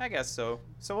 I guess so.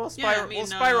 So we'll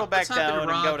spiral back down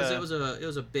and go to. It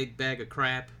was a big bag of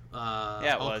crap.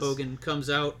 Yeah, Hulk Hogan comes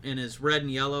out in his red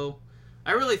and yellow.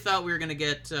 I really thought we were gonna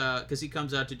get because he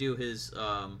comes out to do his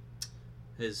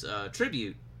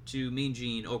tribute to Mean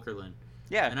Gene Okerlund.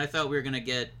 Yeah, and I thought we were gonna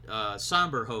get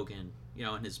somber Hogan.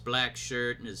 In his black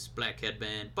shirt and his black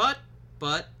headband. But,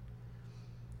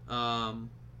 I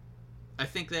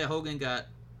think that Hogan got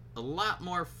a lot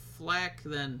more flack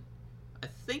than I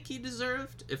think he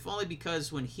deserved, if only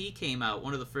because when he came out,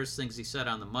 one of the first things he said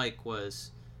on the mic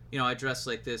was, I dress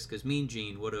like this because Mean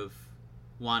Gene would have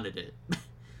wanted it.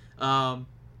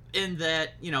 In that,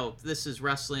 this is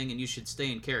wrestling and you should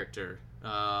stay in character.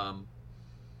 And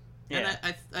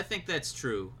I think that's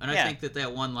true. And I think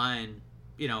that one line,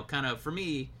 kind of, for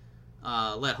me,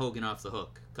 let Hogan off the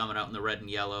hook, coming out in the red and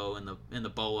yellow and the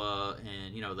boa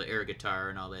and, the air guitar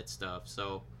and all that stuff.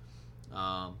 So,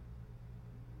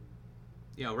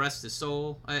 rest his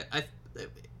soul.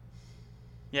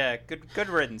 Yeah, good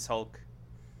riddance, Hulk.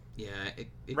 Yeah, it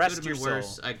could Rest have been your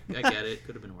worse. soul. I get it.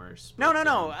 Could have been worse. No.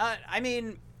 But,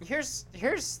 Here's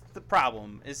the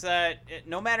problem, is that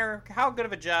no matter how good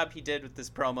of a job he did with this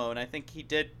promo, and I think he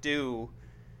did do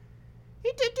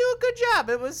a good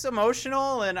job. It was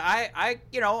emotional, and I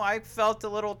felt a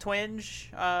little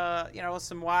twinge,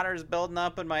 some water's building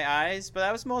up in my eyes, but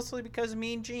that was mostly because of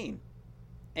Mean Gene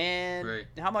and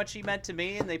how much he meant to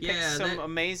me, and they picked some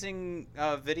amazing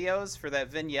videos for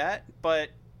that vignette, but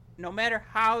no matter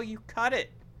how you cut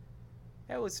it,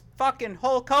 that was fucking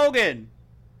Hulk Hogan.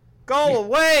 Go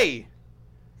away.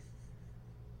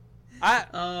 And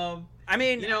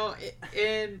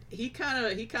he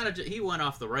went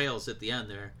off the rails at the end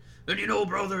there. And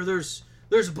brother, there's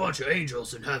a bunch of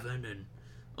angels in heaven, and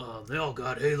they all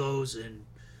got halos, and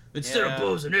instead of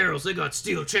bows and arrows, they got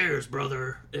steel chairs,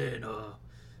 brother. And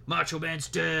Macho Man's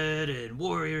dead, and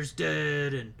Warrior's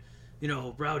dead, and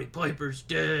Rowdy Piper's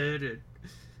dead, and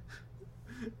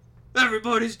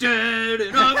everybody's dead,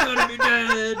 and I'm gonna be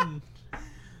dead.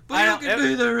 But you can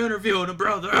be there interviewing a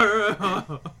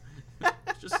brother.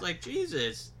 It's just like,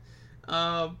 Jesus.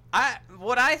 What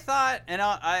I thought, and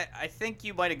I think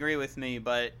you might agree with me,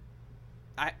 but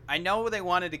I know they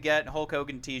wanted to get Hulk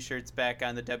Hogan T-shirts back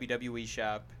on the WWE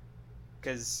shop,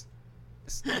 because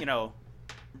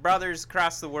brothers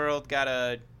across the world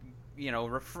gotta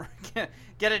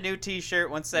get a new T-shirt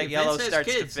once that yellow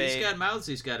starts to fade. He's got mouths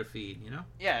he's got to feed.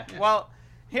 Yeah. Well,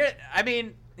 here's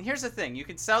the thing: you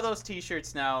can sell those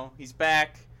T-shirts now. He's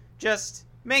back. Just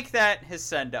make that his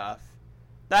send-off.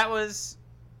 That was.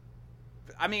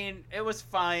 It was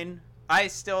fine. I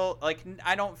still,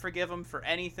 I don't forgive him for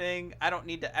anything. I don't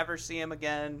need to ever see him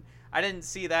again. I didn't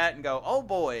see that and go, oh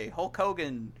boy, Hulk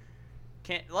Hogan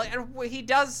can't, he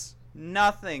does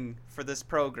nothing for this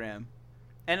program.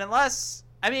 And unless,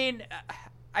 I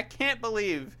can't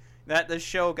believe that the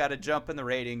show got a jump in the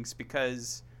ratings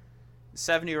because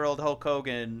 70-year-old Hulk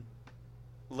Hogan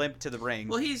limped to the ring.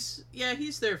 Well, he's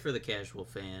there for the casual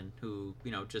fan who,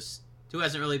 who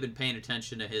hasn't really been paying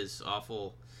attention to his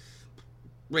awful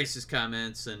racist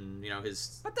comments and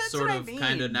his But that's sort what I of mean.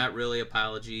 kind of not really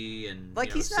apology and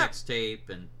Like, he's sex tape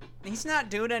and he's not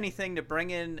doing anything to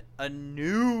bring in a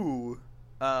new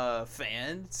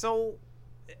fan. So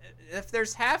if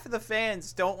there's half of the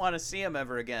fans don't want to see him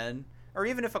ever again, or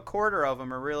even if a quarter of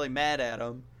them are really mad at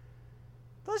him,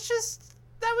 that was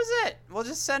it. We'll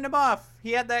just send him off.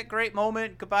 He had that great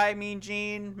moment. Goodbye, Mean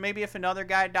Gene. Maybe if another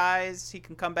guy dies, he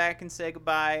can come back and say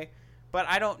goodbye. But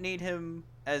I don't need him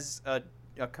as a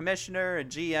commissioner, a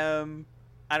GM.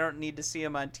 I don't need to see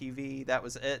him on TV. That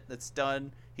was it. That's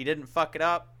done. He didn't fuck it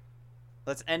up.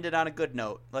 Let's end it on a good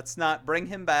note. Let's not bring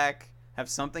him back, have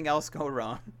something else go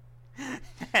wrong,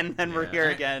 and then we're here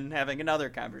again having another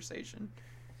conversation.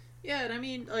 Yeah, and I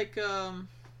mean, like,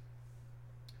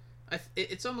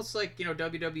 it's almost like,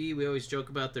 WWE, we always joke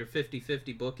about their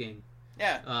 50-50 booking.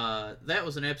 Yeah. That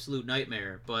was an absolute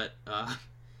nightmare, but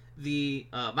the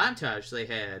montage they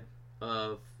had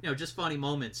of, just funny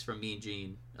moments from Mean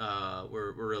Gene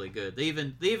were really good. They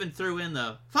even threw in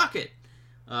the fuck it.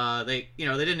 They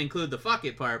didn't include the fuck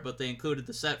it part, but they included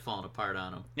the set falling apart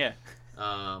on him. Yeah.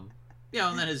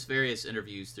 And then his various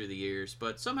interviews through the years,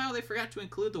 but somehow they forgot to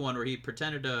include the one where he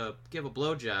pretended to give a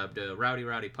blowjob to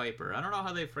Rowdy Piper. I don't know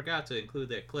how they forgot to include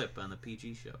that clip on the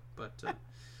PG show, but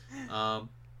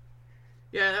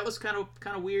yeah, that was kind of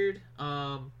weird.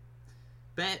 But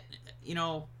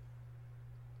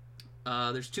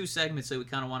there's two segments that we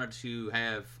kind of wanted to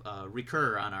have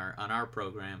recur on our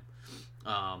program.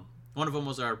 One of them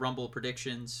was our Rumble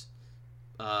predictions.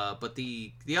 But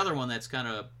the other one that's kind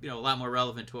of, a lot more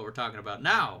relevant to what we're talking about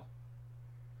now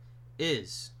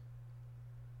was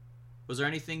there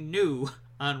anything new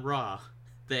on Raw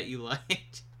that you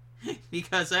liked?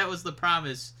 Because that was the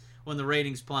promise when the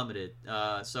ratings plummeted.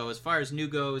 So as far as new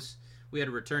goes, we had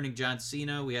a returning John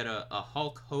Cena. We had a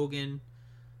Hulk Hogan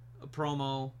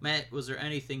promo. Matt, was there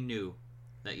anything new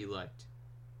that you liked?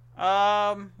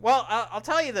 Well, I'll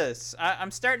tell you this. I'm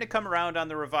starting to come around on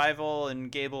the Revival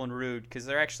and Gable and Rude because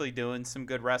they're actually doing some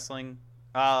good wrestling.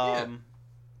 But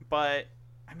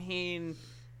I mean,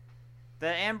 the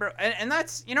Ambrose, and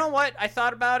that's, you know what? I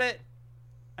thought about it.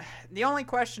 The only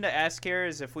question to ask here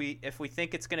is if we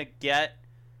think it's gonna get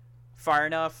far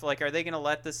enough. Like, are they gonna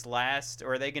let this last,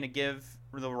 or are they gonna give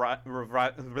are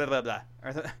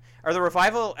the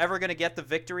Revival ever going to get the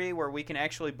victory where we can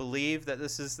actually believe that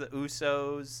this is the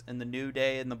Usos and the New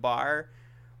Day in the bar?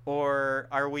 Or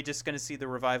are we just going to see the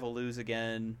Revival lose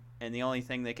again, and the only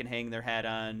thing they can hang their hat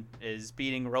on is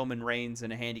beating Roman Reigns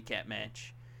in a handicap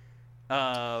match?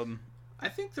 I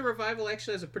think the Revival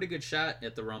actually has a pretty good shot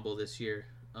at the Rumble this year.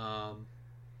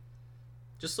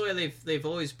 Just the way they've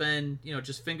always been,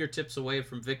 just fingertips away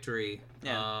from victory.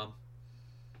 Yeah.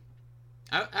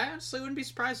 I honestly wouldn't be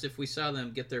surprised if we saw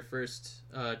them get their first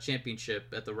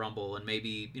championship at the Rumble and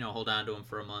maybe, hold on to them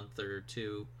for a month or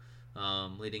two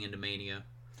leading into Mania.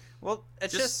 Well,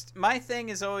 it's just my thing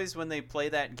is always when they play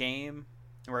that game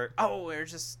where, we're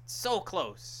just so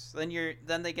close.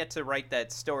 Then they get to write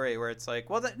that story where it's like,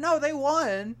 well, no, they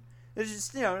won. It's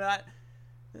just, not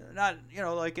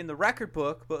like in the record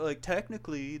book, but like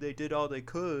technically they did all they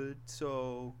could.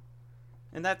 So,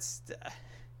 and that's...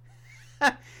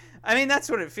 I mean, that's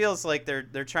what it feels like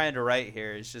they're trying to write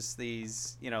here. It's just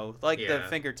these, the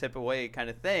fingertip away kind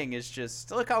of thing. Is just,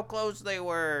 look how close they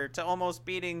were to almost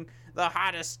beating the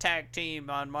hottest tag team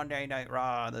on Monday Night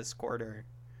Raw this quarter.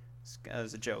 That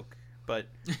was a joke, but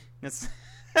it's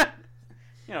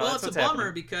well, it's a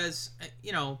bummer because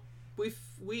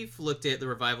we've looked at the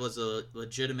Revival as a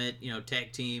legitimate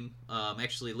tag team,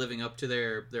 actually living up to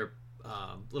their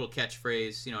little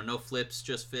catchphrase. No flips,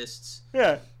 just fists.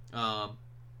 Yeah.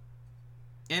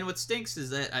 And what stinks is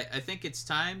that I think it's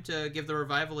time to give the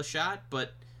Revival a shot,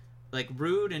 but like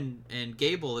Rude and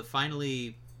Gable have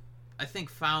finally, I think,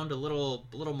 found a little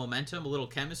momentum, a little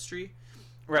chemistry.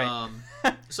 Right.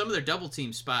 Some of their double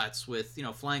team spots with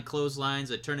flying clotheslines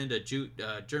that turn into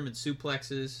German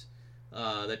suplexes,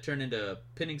 that turn into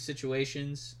pinning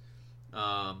situations.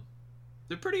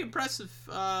 They're pretty impressive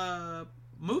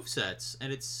movesets,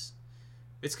 and it's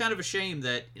kind of a shame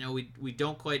that we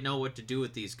don't quite know what to do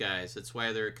with these guys. That's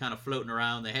why they're kind of floating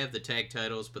around. They have the tag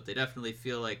titles, but they definitely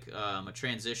feel like a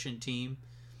transition team.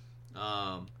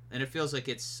 And it feels like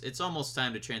it's almost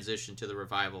time to transition to the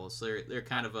Revival. So they're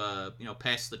kind of a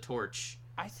pass the torch.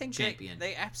 I think champion.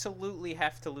 They absolutely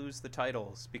have to lose the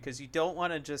titles because you don't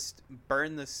want to just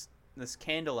burn this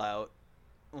candle out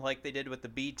like they did with the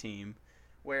B team,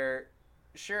 where.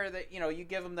 Sure, that you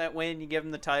give them that win, you give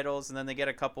them the titles, and then they get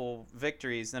a couple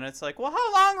victories, and it's like, well,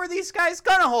 how long were these guys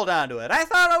gonna hold on to it? I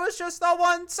thought it was just the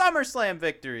one SummerSlam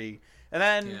victory, and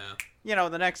then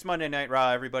the next Monday Night Raw,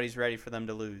 everybody's ready for them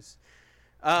to lose.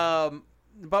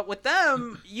 But with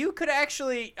them, you could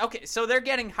actually so they're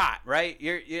getting hot, right?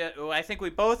 I think we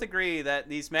both agree that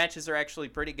these matches are actually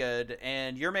pretty good,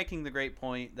 and you're making the great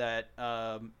point that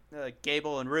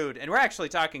Gable and Rude, and we're actually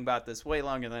talking about this way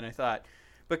longer than I thought.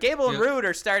 But Gable and Rude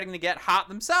are starting to get hot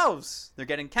themselves. They're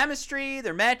getting chemistry.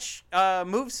 Their match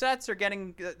move sets are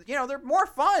getting, they're more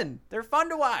fun. They're fun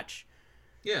to watch.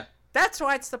 Yeah. That's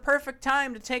why it's the perfect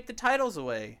time to take the titles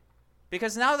away.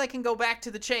 Because now they can go back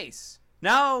to the chase.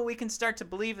 Now we can start to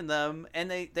believe in them,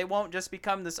 and they won't just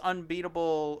become this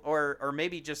unbeatable or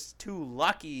maybe just too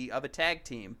lucky of a tag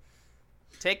team.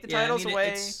 Take the titles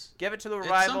away, give it to the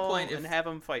Revival, and have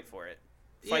them fight for it.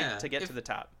 Fight to get to the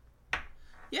top.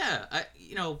 Yeah,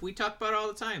 we talk about it all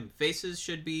the time. Faces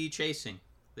should be chasing.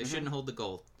 They shouldn't hold the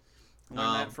gold.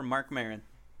 Learned that from Mark Maron.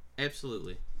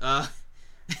 Absolutely. To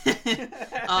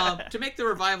make the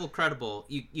Revival credible,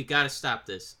 you got to stop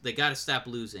this. They got to stop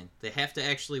losing. They have to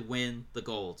actually win the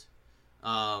gold.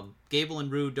 Gable and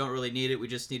Rude don't really need it. We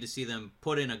just need to see them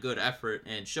put in a good effort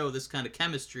and show this kind of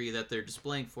chemistry that they're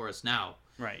displaying for us now.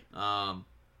 Right. I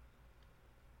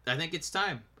think it's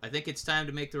time. I think it's time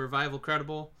to make the Revival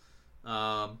credible.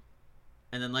 And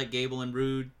then let Gable and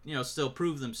Rude, still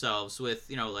prove themselves with,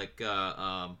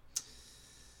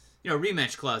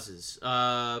 rematch clauses.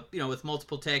 With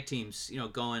multiple tag teams,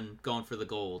 going for the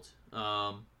gold.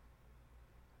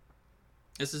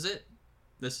 This is it.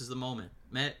 This is the moment.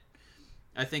 Matt,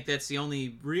 I think that's the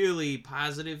only really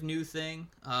positive new thing.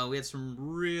 We had some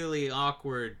really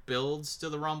awkward builds to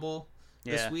the Rumble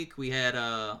this week. We had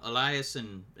Elias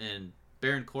and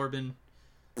Baron Corbin.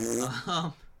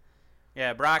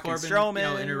 Yeah, Brock Corbin, and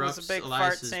Strowman interrupts was a big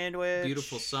Elias's fart sandwich.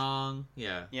 Beautiful song.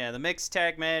 Yeah. Yeah, the mixed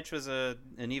tag match was an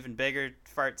even bigger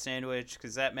fart sandwich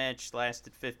because that match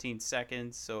lasted 15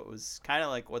 seconds, so it was kind of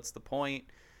like, what's the point?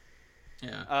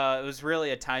 Yeah. It was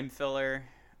really a time filler.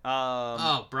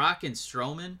 Brock and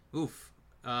Strowman? Oof.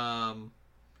 Part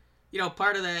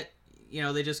of that,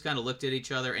 they just kind of looked at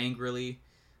each other angrily.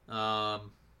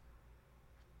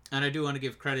 And I do want to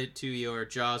give credit to your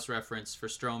Jaws reference for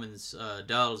Strowman's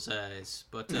doll's eyes,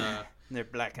 but they're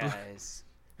black eyes.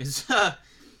 Is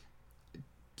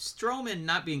Strowman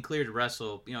not being cleared to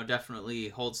wrestle, definitely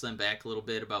holds them back a little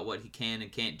bit about what he can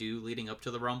and can't do leading up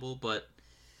to the Rumble, but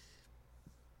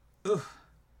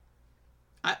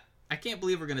I can't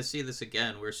believe we're going to see this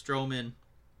again, where Strowman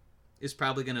is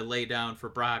probably going to lay down for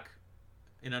Brock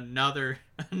in another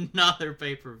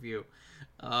pay-per-view.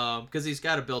 Because he's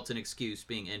got a built-in excuse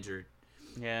being injured.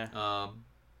 Yeah.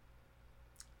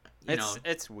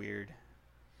 It's weird.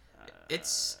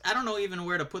 I don't know even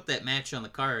where to put that match on the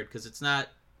card because it's not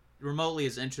remotely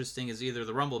as interesting as either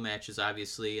the Rumble matches,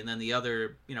 obviously, and then the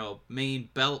other, main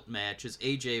belt match is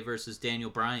AJ versus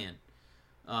Daniel Bryan.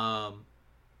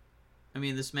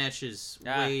 This match is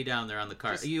way down there on the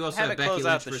card. You also have Becky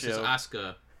Lynch versus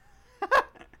Asuka.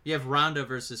 You have Ronda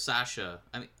versus Sasha.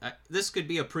 This could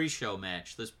be a pre-show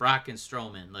match. This Brock and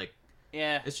Strowman,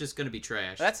 it's just going to be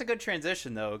trash. That's a good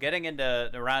transition, though. Getting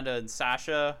into the Ronda and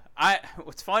Sasha.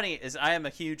 What's funny is I am a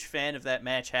huge fan of that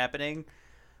match happening.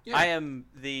 Yeah. I am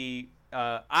the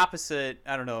opposite.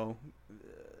 I don't know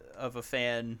of a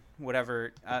fan.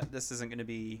 Whatever. This isn't going to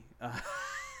be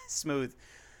smooth.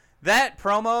 That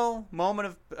promo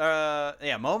moment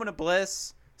of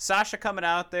bliss. Sasha coming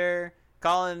out there.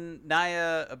 Calling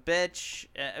Nia a bitch,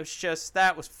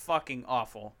 that was fucking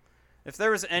awful. If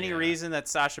there was any reason that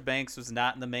Sasha Banks was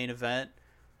not in the main event,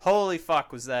 holy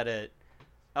fuck was that it.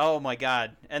 Oh my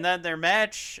god. And then their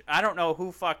match, I don't know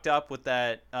who fucked up with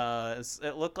that.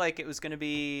 It looked like it was going to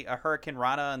be a Hurricane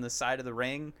Rana on the side of the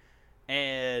ring,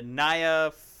 and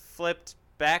Nia flipped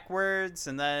backwards,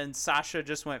 and then Sasha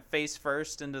just went face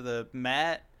first into the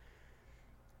mat.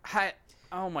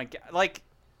 Oh my god.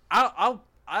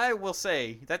 I will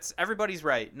say, everybody's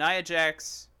right. Nia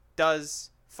Jax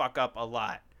does fuck up a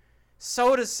lot.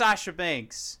 So does Sasha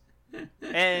Banks.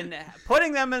 And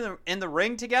putting them in the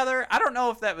ring together, I don't know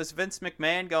if that was Vince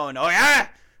McMahon going, oh yeah,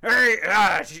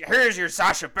 here's your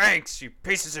Sasha Banks, you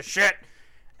pieces of shit.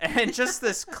 And just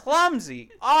this clumsy,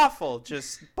 awful,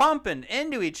 just bumping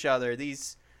into each other.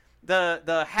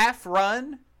 The half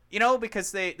run,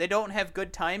 because they don't have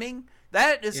good timing.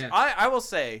 That is, I will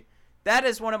say, that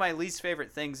is one of my least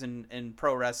favorite things in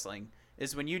pro wrestling,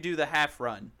 is when you do the half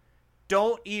run.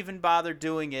 Don't even bother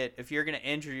doing it if you're going to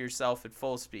injure yourself at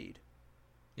full speed.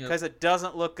 Because it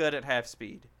doesn't look good at half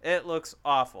speed. It looks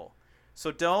awful.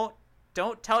 So don't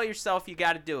tell yourself you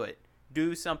got to do it.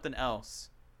 Do something else.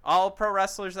 All pro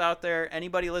wrestlers out there,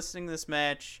 anybody listening to this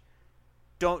match,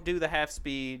 don't do the half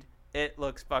speed. It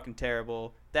looks fucking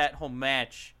terrible. That whole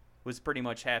match was pretty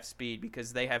much half speed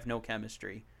because they have no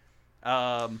chemistry.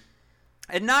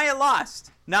 And Nia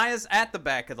lost. Nia's at the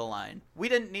back of the line. We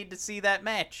didn't need to see that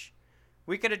match.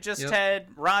 We could have just had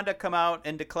Ronda come out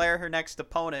and declare her next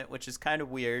opponent, which is kind of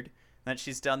weird that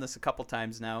she's done this a couple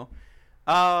times now.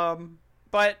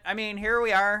 But, I mean, here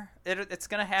we are. It's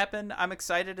going to happen. I'm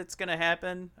excited it's going to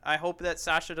happen. I hope that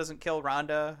Sasha doesn't kill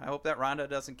Ronda. I hope that Ronda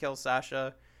doesn't kill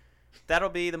Sasha. That'll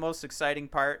be the most exciting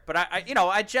part. But,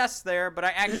 I jest there, but I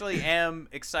actually am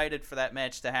excited for that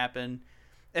match to happen.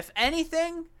 If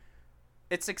anything,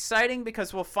 it's exciting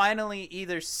because we'll finally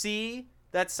either see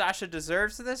that Sasha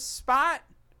deserves this spot,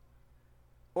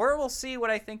 or we'll see what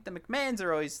I think the McMahons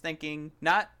are always thinking,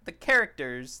 not the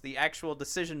characters, the actual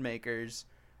decision makers,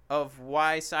 of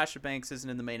why Sasha Banks isn't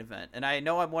in the main event. And I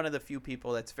know I'm one of the few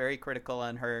people that's very critical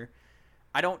on her.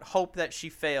 I don't hope that she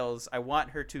fails. I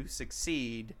want her to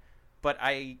succeed, but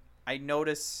I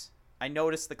notice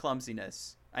the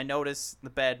clumsiness. I notice the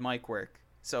bad mic work.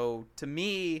 So to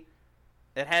me,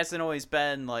 it hasn't always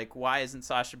been like, why isn't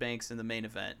Sasha Banks in the main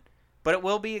event? But it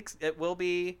will be,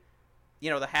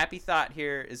 the happy thought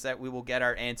here is that we will get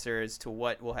our answer as to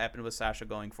what will happen with Sasha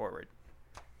going forward.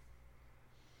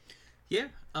 Yeah,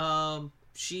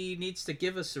 she needs to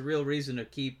give us a real reason to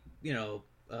keep,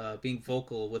 being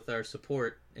vocal with our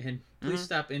support. And please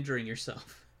stop injuring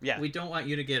yourself. Yeah. We don't want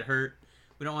you to get hurt.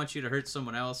 We don't want you to hurt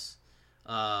someone else.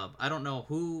 I don't know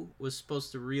who was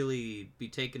supposed to really be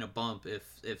taking a bump.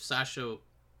 If Sasha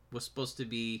was supposed to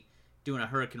be doing a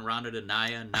Hurricane Rana to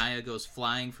Nia, and Nia goes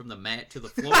flying from the mat to the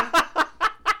floor.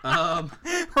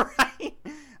 Right.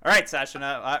 All right, Sasha.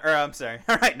 I'm sorry.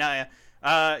 All right, Nia.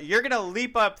 You're going to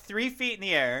leap up 3 feet in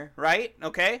the air, right?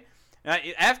 Okay. Now,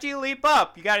 after you leap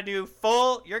up, you got to do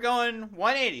full, you're going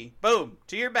 180. Boom.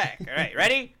 To your back. All right.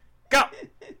 Ready? Go.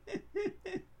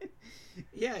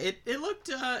 Yeah, it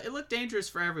looked dangerous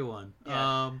for everyone.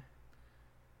 Yeah.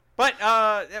 But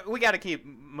we got to keep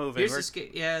moving. This is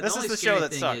the show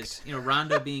that thing sucked. Is,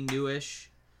 Ronda being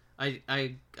newish.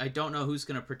 I don't know who's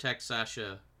going to protect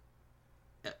Sasha.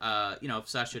 If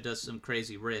Sasha does some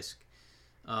crazy risk.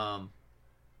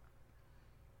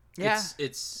 Yeah,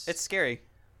 it's scary.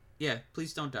 Yeah,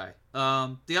 please don't die.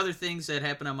 The other things that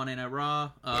happened on Monday Night Raw,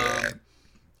 I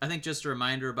think just a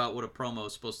reminder about what a promo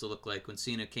is supposed to look like when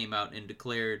Cena came out and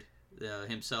declared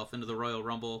himself into the Royal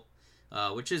Rumble,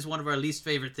 which is one of our least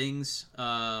favorite things.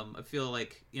 I feel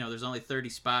like, there's only 30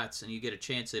 spots and you get a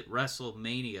chance at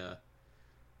WrestleMania.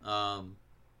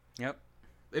 Yep.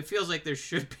 It feels like there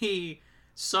should be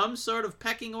some sort of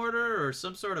pecking order or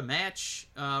some sort of match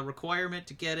requirement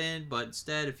to get in, but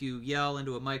instead, if you yell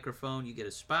into a microphone, you get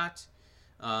a spot.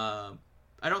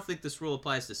 I don't think this rule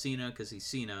applies to Cena because he's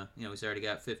Cena. He's already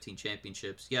got 15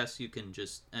 championships. Yes, you can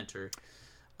just enter.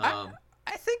 I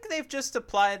think they've just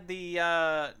applied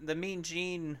the Mean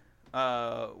Gene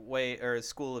way or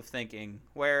school of thinking,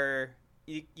 where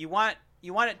you want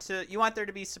there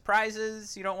to be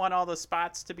surprises. You don't want all the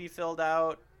spots to be filled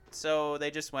out. So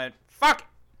they just went, fuck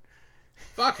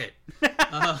it.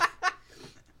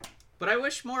 But I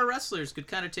wish more wrestlers could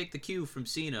kind of take the cue from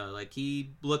Cena. Like,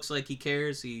 he looks like he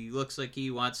cares. He looks like he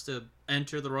wants to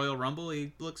enter the Royal Rumble.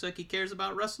 He looks like he cares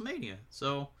about WrestleMania.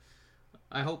 So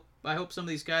I hope some of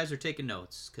these guys are taking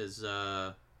notes, because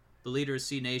the leader of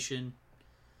C Nation,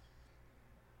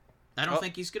 I don't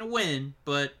think he's going to win,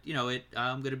 but,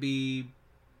 I'm going to be,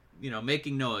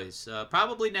 making noise.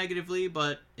 Probably negatively,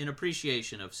 but in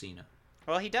appreciation of Cena.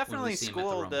 Well, he definitely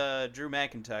schooled Drew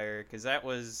McIntyre, because that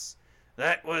was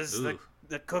the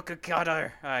cookie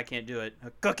cutter. Oh, I can't do it.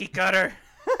 A cookie cutter.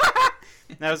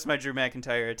 That was my Drew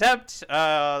McIntyre attempt.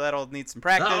 That'll need some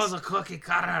practice. That was a cookie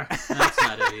cutter. That's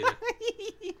not it either.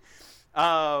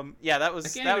 Yeah, that was. I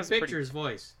can't even picture his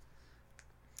voice.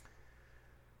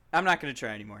 I'm not gonna try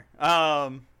anymore.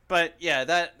 But yeah,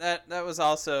 that was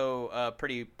also a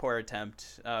pretty poor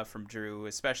attempt from Drew,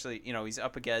 especially, he's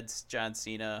up against John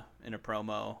Cena in a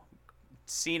promo.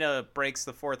 Cena breaks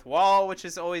the fourth wall, which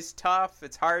is always tough.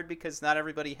 It's hard because not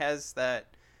everybody has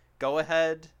that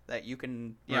go-ahead that you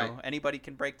can, anybody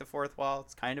can break the fourth wall.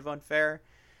 It's kind of unfair.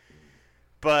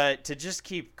 But to just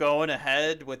keep going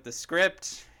ahead with the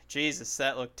script, Jesus,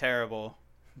 that looked terrible.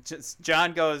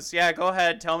 John goes, yeah, go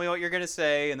ahead, tell me what you're going to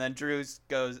say. And then Drew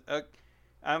goes,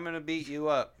 I'm going to beat you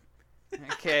up.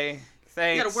 Okay,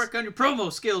 thanks. You got to work on your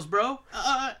promo skills, bro.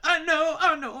 I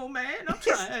know, man. I'm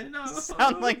trying.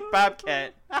 Sound like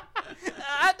Bobcat.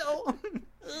 I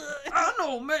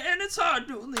know, man. It's hard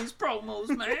doing these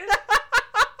promos, man.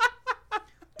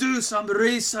 Do some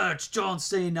research, John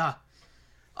Cena.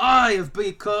 I have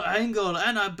beat Kurt Angle,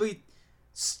 and I beat,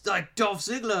 Dolph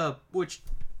Ziggler, which,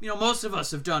 most of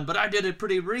us have done, but I did it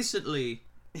pretty recently.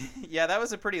 Yeah, that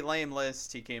was a pretty lame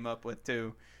list he came up with,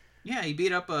 too. Yeah, he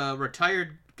beat up a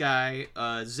retired guy,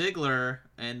 Ziggler,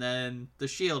 and then the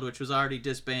Shield, which was already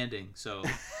disbanding. So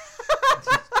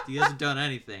he hasn't done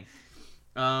anything.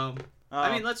 I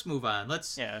mean, let's move on.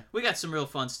 We got some real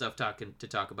fun stuff to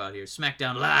talk about here.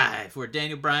 SmackDown Live, where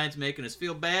Daniel Bryan's making us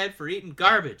feel bad for eating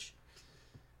garbage.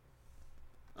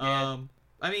 Yeah.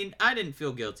 I mean, I didn't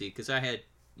feel guilty because I had,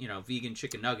 vegan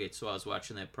chicken nuggets while I was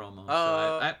watching that promo.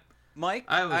 So Mike,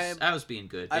 I was being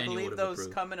good. I believe those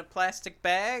approved. come in a plastic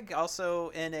bag, also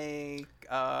in a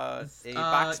box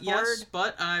board. Yes,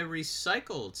 but I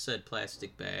recycled said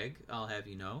plastic bag, I'll have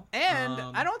you know. And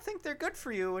I don't think they're good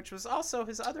for you, which was also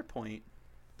his other point.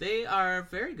 They are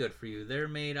very good for you. They're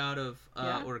made out of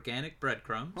organic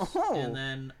breadcrumbs and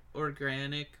then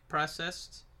organic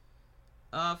processed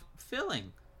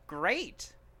filling.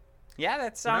 Great. Yeah,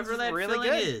 that sounds Whatever that really filling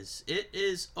good. is. It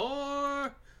is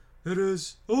It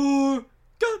is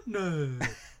organic.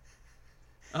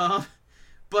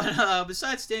 But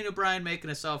besides Daniel Bryan making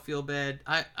us all feel bad,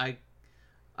 I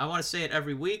want to say it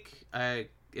every week.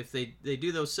 If they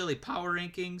do those silly power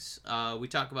rankings, we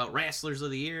talk about wrestlers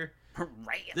of the year.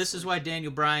 This is why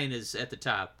Daniel Bryan is at the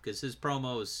top, because his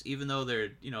promos, even though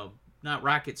they're not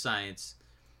rocket science,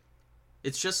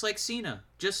 it's just like Cena.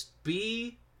 Just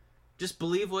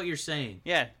believe what you're saying.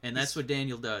 Yeah. And that's what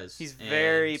Daniel does. He's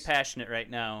very passionate right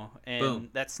now. And boom.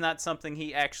 That's not something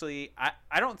he actually...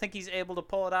 I don't think he's able to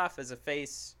pull it off as a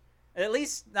face. At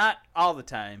least not all the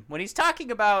time. When he's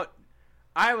talking about,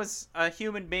 I was a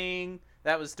human being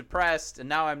that was depressed and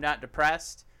now I'm not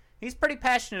depressed, he's pretty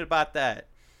passionate about that.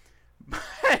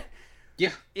 But,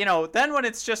 yeah. Then when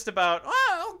it's just about,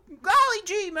 oh, golly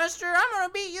gee, mister, I'm going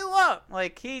to beat you up.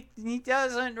 Like, he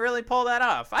doesn't really pull that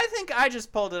off. I think I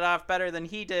just pulled it off better than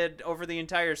he did over the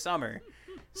entire summer.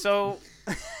 So,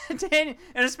 and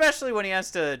especially when he has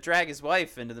to drag his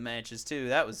wife into the matches, too.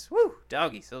 That was,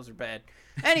 doggies, those are bad.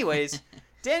 Anyways,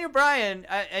 Daniel Bryan,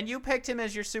 and you picked him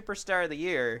as your superstar of the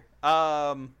year.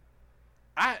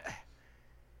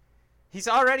 He's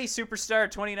already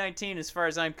superstar 2019 as far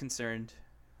as I'm concerned.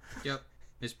 Yep.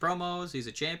 His promos, he's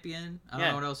a champion. I don't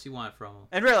know what else you want from him.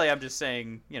 And really, I'm just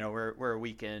saying, we're a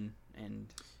week in, and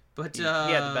he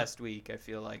had the best week, I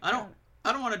feel like. I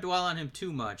don't want to dwell on him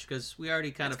too much, because we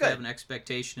already kind of have an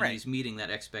expectation, and he's meeting that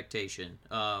expectation.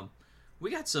 We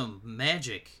got some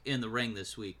magic in the ring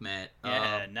this week, Matt.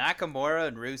 Yeah, Nakamura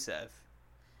and Rusev.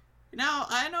 Now,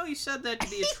 I know you said that to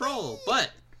be a troll, but...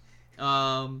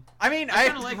 I mean,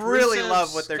 I like really Rusev's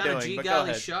love what they're doing, G but golly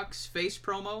go ahead. shucks face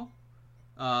promo,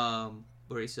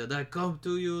 where he said, I come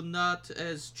to you not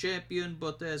as champion,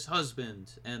 but as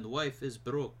husband, and wife is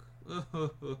broke.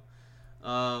 So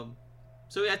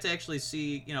we have to actually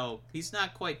see, he's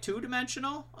not quite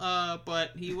two-dimensional,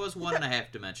 but he was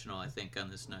 1.5-dimensional, I think,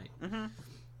 on this night. Mm-hmm.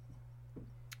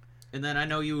 And then I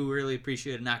know you really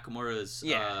appreciated Nakamura's,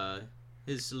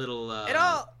 his little...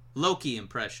 Loki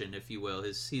impression, if you will.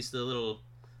 He's the little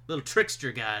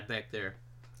trickster god back there.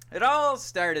 It all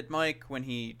started, Mike, when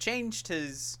he changed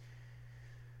his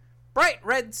bright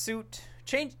red suit,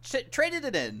 traded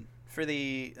it in for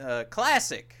the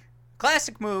classic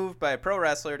move by a pro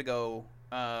wrestler to go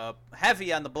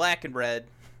heavy on the black and red.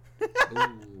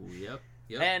 Ooh, yep.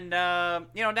 And now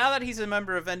that he's a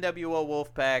member of NWO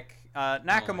Wolfpack,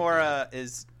 Nakamura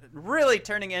is really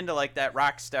turning into like that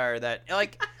rock star that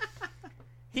like.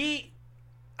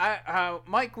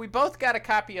 Mike, we both got a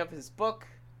copy of his book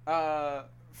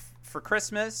for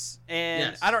Christmas,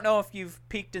 and I don't know if you've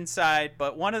peeked inside,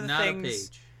 but one of the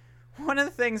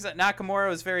things that Nakamura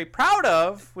was very proud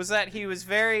of was that he was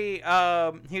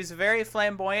a very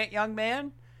flamboyant young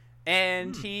man,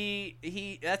 and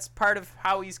he that's part of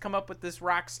how he's come up with this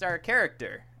rock star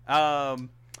character. I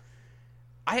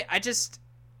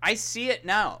see it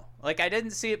now. Like, I didn't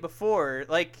see it before.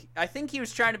 Like, I think he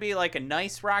was trying to be, like, a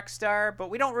nice rock star, but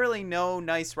we don't really know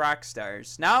nice rock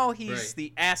stars. Now he's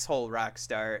the asshole rock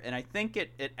star, and I think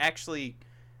it actually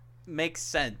makes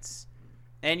sense.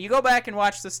 And you go back and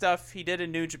watch the stuff he did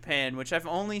in New Japan, which I've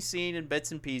only seen in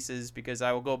bits and pieces because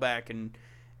I will go back and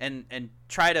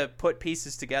try to put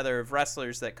pieces together of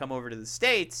wrestlers that come over to the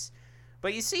States.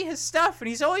 But you see his stuff, and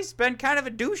he's always been kind of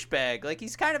a douchebag. Like,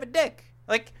 he's kind of a dick.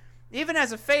 Like... Even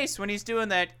as a face, when he's doing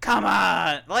that, come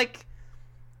on, like,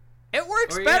 it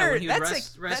works better. When he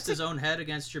rest his own head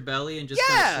against your belly and just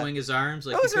kind of swing his arms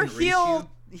like those he couldn't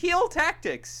heel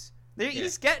tactics.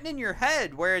 He's getting in your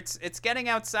head where it's getting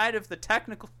outside of the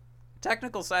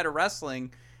technical side of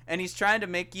wrestling, and he's trying to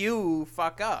make you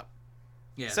fuck up.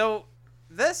 Yeah. So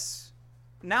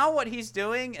now what he's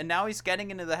doing, and now he's getting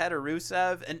into the head of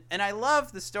Rusev, and I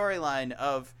love the storyline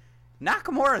of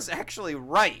Nakamura's actually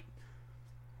right.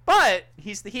 But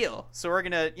he's the heel, so we're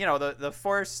gonna, the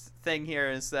forced thing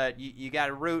here is that you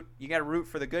gotta root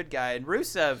for the good guy, and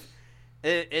Rusev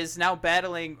is now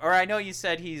battling, or I know you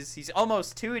said he's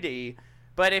almost 2D,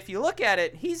 but if you look at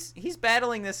it, he's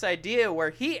battling this idea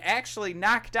where he actually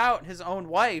knocked out his own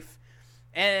wife,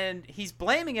 and he's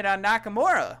blaming it on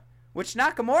Nakamura, which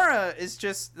Nakamura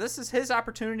this is his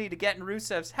opportunity to get in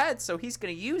Rusev's head, so he's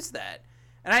gonna use that.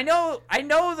 And I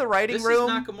know the writing room.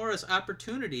 This is Nakamura's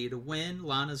opportunity to win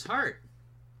Lana's heart.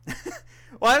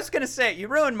 Well, I was going to say, you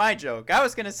ruined my joke. I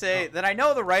was going to say that I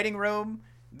know the writing room,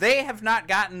 they have not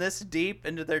gotten this deep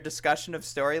into their discussion of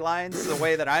storylines the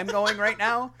way that I'm going right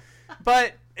now.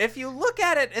 But if you look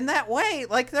at it in that way,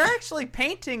 like, they're actually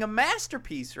painting a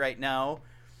masterpiece right now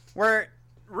where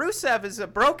Rusev is a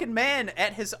broken man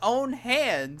at his own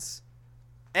hands,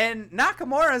 and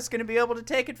Nakamura is going to be able to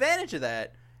take advantage of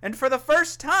that. And for the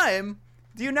first time,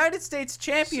 the United States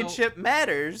Championship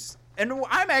matters, and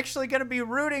I'm actually going to be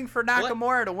rooting for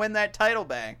Nakamura to win that title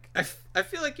back. I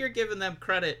feel like you're giving them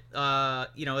credit,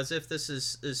 as if this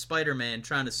is Spider-Man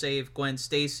trying to save Gwen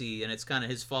Stacy, and it's kind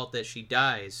of his fault that she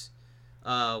dies.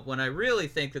 When I really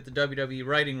think that the WWE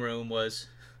writing room was,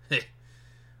 hey,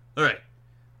 all right,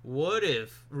 what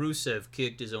if Rusev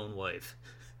kicked his own wife?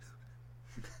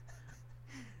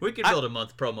 We could build a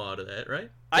month promo out of that,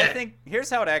 right? I think here's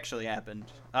how it actually happened.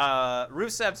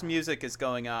 Rusev's music is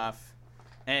going off,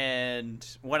 and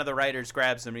one of the writers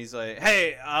grabs him and he's like,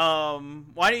 "Hey,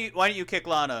 why don't you kick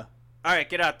Lana? All right,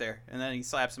 get out there." And then he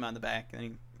slaps him on the back.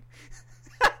 And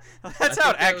that's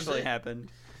how it actually happened.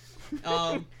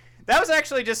 That was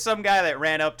actually just some guy that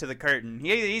ran up to the curtain.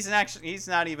 He's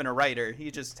not even a writer. He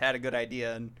just had a good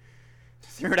idea and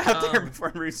threw it out there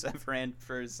before Rusev ran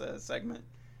for his segment.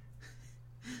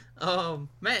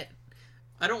 Matt,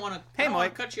 I don't want to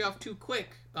cut you off too quick.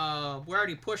 We're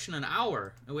already pushing an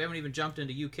hour, and we haven't even jumped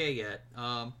into UK yet.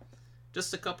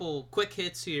 Just a couple quick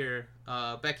hits here.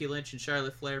 Becky Lynch and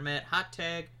Charlotte Flair. Matt, hot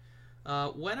tag.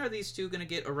 When are these two going to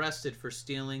get arrested for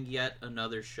stealing yet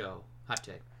another show? Hot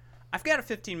tag. I've got a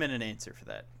 15-minute answer for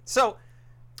that. So,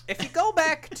 if you go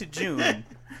back to June...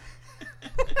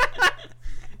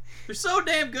 They're so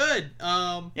damn good.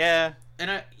 Yeah.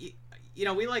 And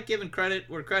we like giving credit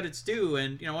where credit's due,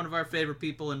 and one of our favorite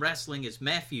people in wrestling is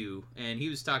Matthew, and he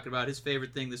was talking about his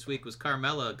favorite thing this week was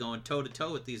Carmella going toe to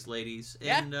toe with these ladies,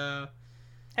 and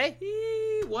hey,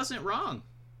 he wasn't wrong.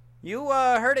 You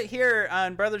heard it here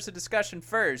on Brothers of Discussion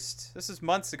first. This is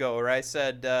months ago, where I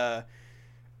said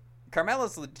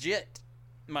Carmella's legit,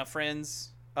 my friends.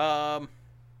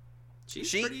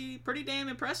 She's pretty damn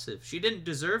impressive. She didn't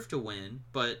deserve to win,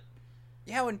 but.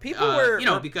 Yeah, when people were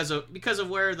because of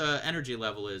where the energy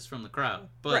level is from the crowd,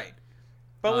 but right.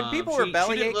 But when people were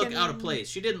belly she didn't aching, look out of place.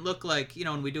 She didn't look like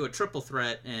when we do a triple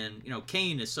threat and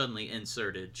Kane is suddenly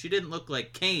inserted. She didn't look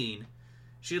like Kane.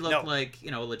 She looked like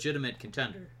a legitimate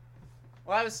contender.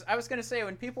 Well, I was gonna say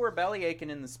when people were belly aching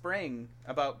in the spring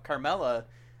about Carmella,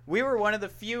 we were one of the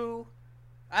few,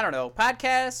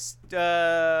 podcast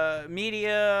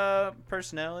media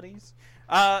personalities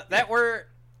that were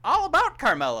all about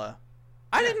Carmella.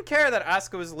 I didn't care that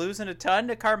Asuka was losing a ton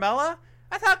to Carmella.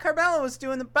 I thought Carmella was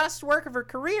doing the best work of her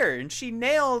career, and she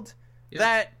nailed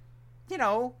that,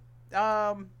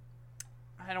 I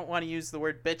don't want to use the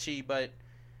word bitchy, but,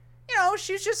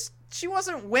 she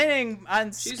wasn't winning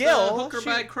on skill. She's the hooker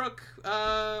by crook,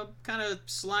 kind of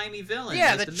slimy villain.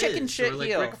 Yeah, like the chicken Miz, shit or like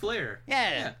heel. Ric Flair.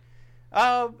 Yeah.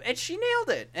 And she nailed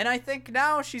it. And I think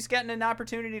now she's getting an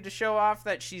opportunity to show off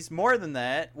that she's more than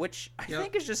that, which I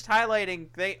think is just highlighting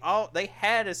they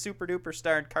had a super duper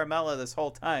star in Carmella this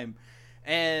whole time.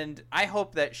 And I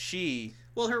hope that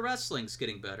her wrestling's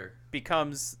getting better.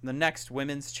 Becomes the next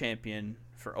women's champion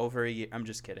for over a year. I'm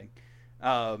just kidding.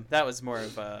 That was more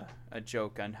of a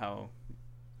joke on how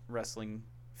wrestling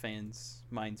fans'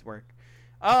 minds work.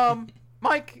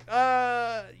 Mike,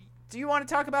 do you want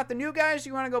to talk about the new guys, or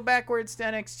you want to go backwards to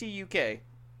NXT UK?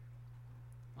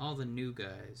 All the new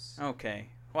guys. Okay.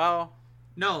 Well,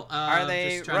 no. Are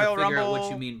they just trying Royal to figure Rumble out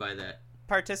what you mean by that?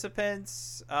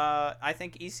 Participants? I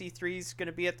think EC3 is going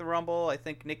to be at the Rumble. I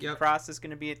think Nikki Cross is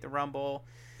going to be at the Rumble.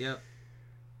 Yep.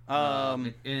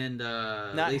 And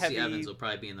Lacey Evans will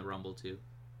probably be in the Rumble too.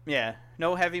 Yeah.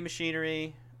 No heavy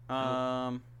machinery.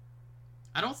 I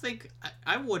don't think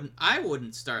I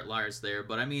wouldn't start Lars there,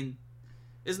 but I mean.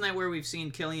 Isn't that where we've seen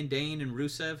Killian Dane and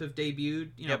Rusev have debuted?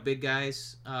 Big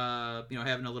guys,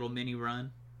 having a little mini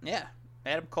run. Yeah.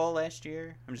 Adam Cole last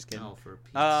year. I'm just kidding. Oh, for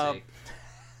Pete's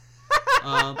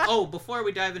sake. Before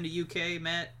we dive into UK,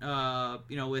 Matt,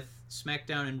 with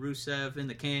SmackDown and Rusev in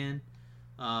the can,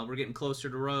 we're getting closer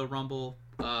to Royal Rumble.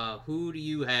 who do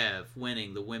you have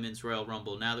winning the Women's Royal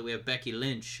Rumble now that we have Becky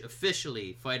Lynch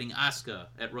officially fighting Asuka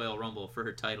at Royal Rumble for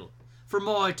her title? For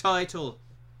my title.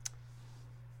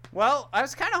 Well, I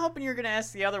was kind of hoping you were going to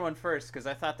ask the other one first because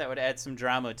I thought that would add some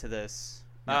drama to this.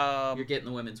 No, you're getting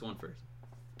the women's one first.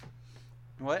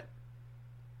 What?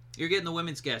 You're getting the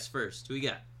women's guest first. Who you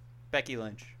got? Becky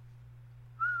Lynch.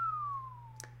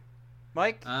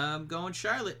 Mike? I'm going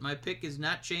Charlotte. My pick has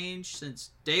not changed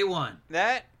since day one.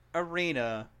 That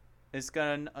arena is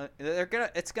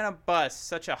it's gonna bust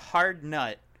such a hard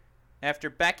nut after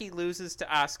Becky loses to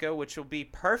Asuka, which will be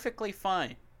perfectly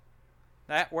fine.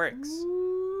 That works.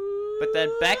 But then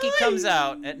Becky comes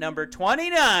out at number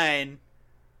 29,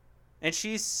 and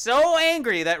she's so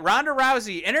angry that Ronda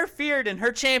Rousey interfered in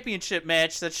her championship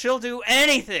match that she'll do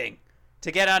anything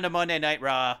to get onto Monday Night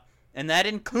Raw, and that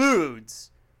includes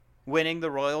winning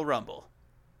the Royal Rumble.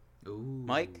 Ooh.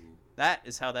 Mike, that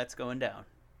is how that's going down.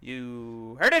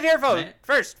 You heard it here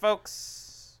first,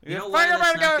 folks. You know why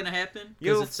that's not going to happen?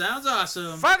 Because it sounds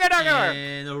awesome.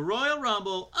 And the Royal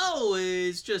Rumble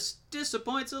always just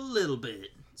disappoints a little bit.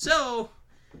 So,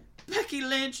 Becky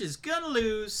Lynch is going to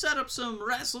lose, set up some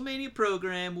WrestleMania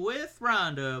program with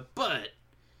Ronda, but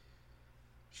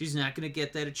she's not going to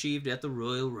get that achieved at the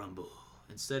Royal Rumble.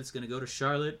 Instead, it's going to go to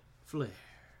Charlotte Flair.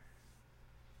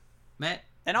 Matt,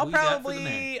 and I'll probably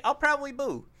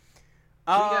boo.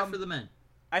 Who you got for the men?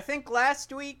 I think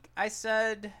last week I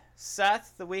said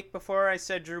Seth. The week before I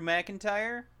said Drew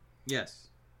McIntyre. Yes.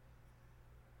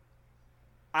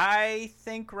 I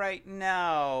think right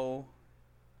now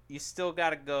you still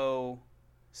got to go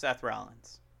Seth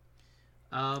Rollins.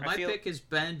 My pick has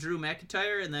been Drew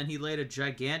McIntyre, and then he laid a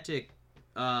gigantic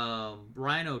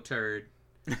rhino turd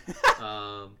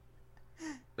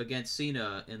against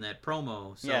Cena in that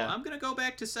promo. So yeah. I'm going to go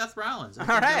back to Seth Rollins. I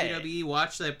think WWE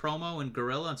watched that promo in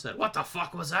Gorilla and said, "What the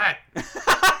fuck was that?"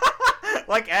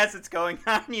 Like as it's going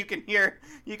on, you can hear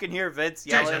Vince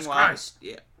yelling. Jesus Christ.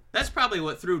 Yeah. That's probably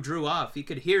what threw Drew off. He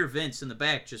could hear Vince in the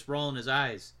back just rolling his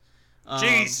eyes.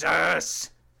 Jesus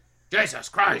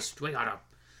Christ, we gotta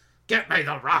get me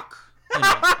the Rock. You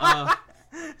know,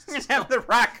 just have the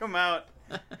Rock come out.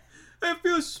 If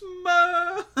you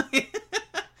smile.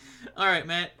 All right,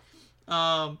 Matt.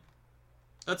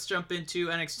 Let's jump into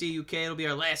NXT UK. It'll be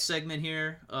our last segment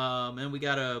here. And we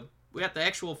got the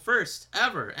actual first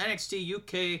ever NXT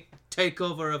UK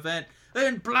takeover event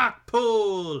in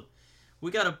Blackpool. We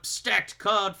got a stacked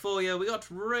card for you. We got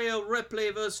Rhea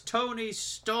Ripley versus Toni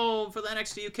Storm for the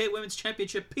NXT UK Women's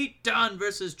Championship. Pete Dunne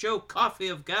versus Joe Coffey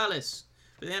of Gallus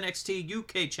for the NXT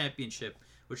UK Championship,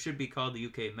 which should be called the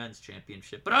UK Men's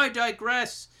Championship. But I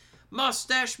digress.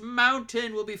 Mustache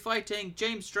Mountain will be fighting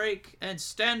James Drake and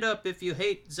Stand Up If You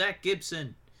Hate Zach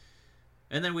Gibson.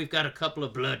 And then we've got a couple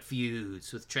of blood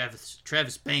feuds with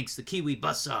Travis Banks, the Kiwi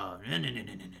Buzzsaw,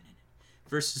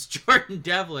 versus Jordan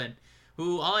Devlin,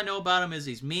 who all I know about him is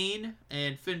he's mean,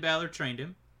 and Finn Balor trained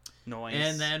him. Nice.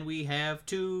 And then we have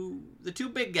the two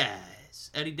big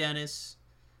guys, Eddie Dennis,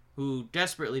 who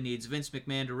desperately needs Vince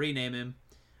McMahon to rename him,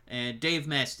 and Dave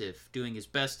Mastiff doing his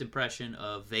best impression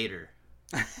of Vader.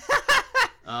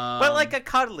 But like a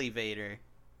cuddly Vader.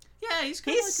 Yeah, he's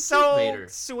kind of like a so cute Vader.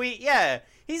 Sweet. Yeah,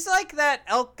 he's like that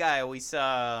elk guy we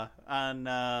saw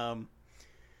on.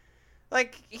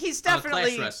 Like he's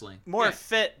definitely more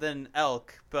fit than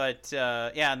Elk, but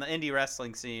in the indie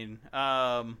wrestling scene.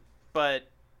 But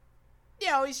you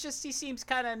know, he seems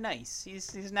kind of nice.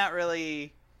 He's not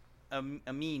really a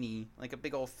meanie, like a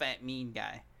big old fat mean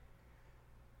guy.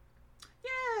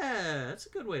 Yeah, that's a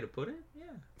good way to put it. Yeah.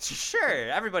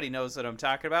 Sure, everybody knows what I'm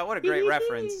talking about. What a great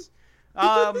reference.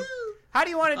 How do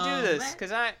you want to do this?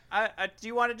 Because I do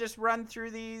you want to just run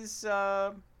through these?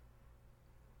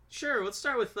 Sure, let's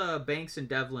start with Banks and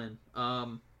Devlin.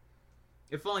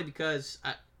 If only because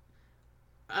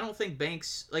I don't think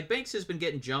Banks has been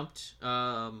getting jumped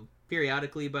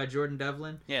periodically by Jordan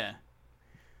Devlin. Yeah.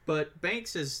 But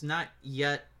Banks has not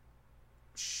yet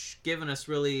given us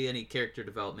really any character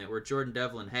development where Jordan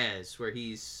Devlin has, where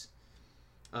he's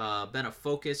been a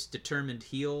focused, determined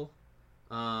heel.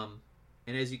 And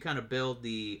as you kind of build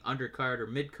the undercard or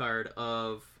midcard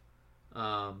of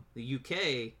the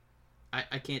UK,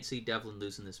 I can't see Devlin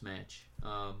losing this match.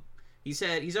 He's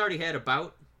already had a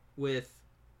bout with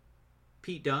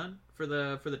Pete Dunne for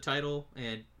the title,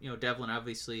 and you know Devlin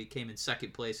obviously came in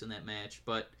second place in that match.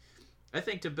 But I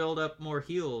think to build up more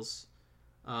heels,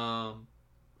 I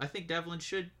think Devlin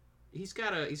should. He's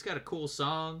got a cool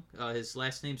song. His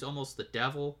last name's almost the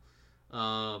Devil.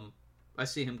 I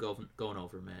see him going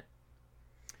over, Matt.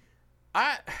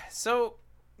 So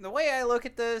the way I look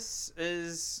at this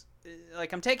is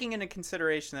like, I'm taking into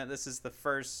consideration that this is the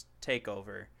first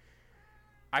takeover.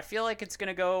 I feel like it's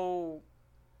gonna go.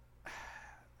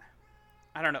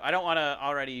 I don't know. I don't want to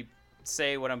already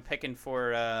say what I'm picking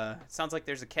for. It sounds like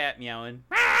there's a cat meowing.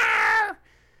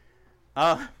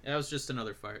 That was just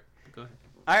another fart. Go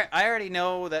ahead. I already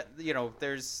know that, you know,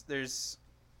 there's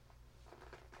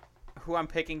who I'm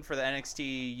picking for the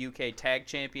NXT UK Tag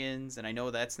Champions, and I know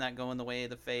that's not going the way of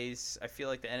the face. I feel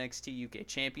like the NXT UK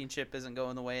Championship isn't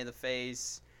going the way of the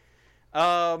face.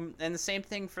 And the same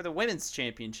thing for the Women's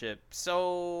Championship.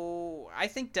 So I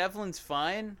think Devlin's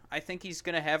fine. I think he's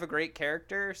going to have a great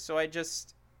character. So I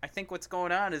think what's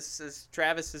going on is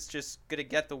Travis is just going to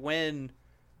get the win,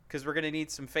 because we're going to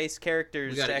need some face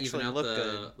characters to actually look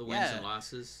good. The wins and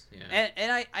losses. Yeah.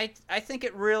 And I think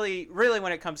it really,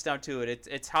 when it comes down to it,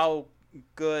 it's how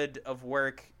good of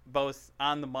work both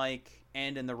on the mic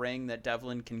and in the ring that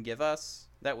Devlin can give us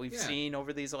that we've seen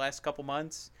over these last couple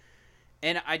months.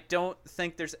 And I don't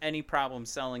think there's any problem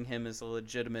selling him as a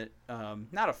legitimate,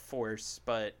 not a force,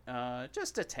 but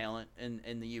just a talent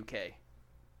in the UK.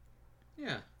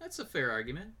 Yeah, that's a fair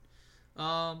argument.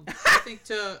 I think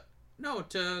to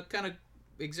kind of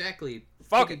exactly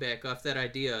piggyback off that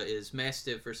idea is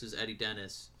Mastiff versus Eddie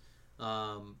Dennis.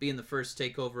 Being the first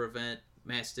takeover event,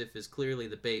 Mastiff is clearly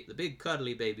the big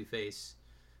cuddly baby face.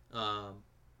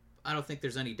 I don't think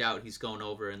there's any doubt he's going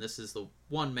over, and this is the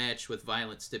one match with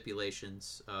violent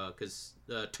stipulations, because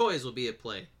toys will be at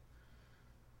play.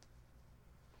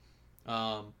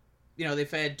 You know, they've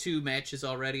had 2 matches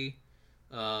already.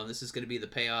 This is going to be the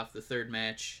payoff, the third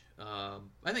match.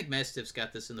 I think Mastiff's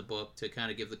got this in the book to kind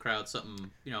of give the crowd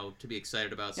something, you know, to be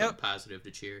excited about, something positive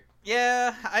to cheer.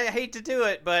 Yeah, I hate to do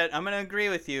it, but I'm going to agree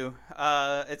with you.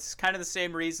 It's kind of the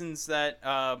same reasons that,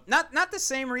 not the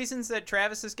same reasons that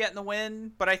Travis is getting the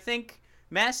win, but I think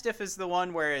Mastiff is the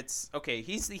one where it's, okay,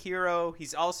 he's the hero.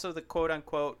 He's also the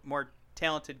quote-unquote more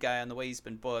talented guy on the way he's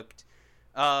been booked.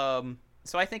 So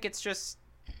I think it's just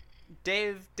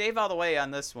Dave all the way on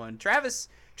this one. Travis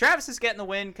is getting the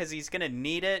win because he's going to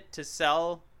need it to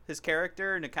sell his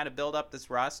character and to kind of build up this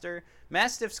roster.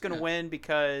 Mastiff's going to win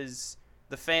because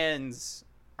the fans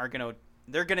are going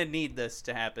to need this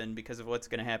to happen because of what's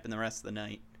going to happen the rest of the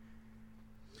night.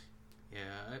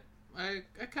 Yeah, I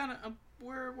kind of,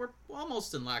 we're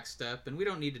almost in lockstep, and we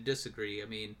don't need to disagree. I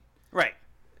mean, right.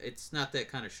 It's not that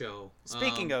kind of show.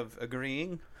 Speaking of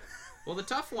agreeing. Well, the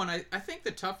tough one, I think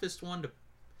the toughest one to...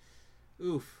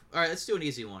 Oof. All right, let's do an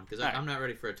easy one, because I'm not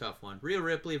ready for a tough one. Rhea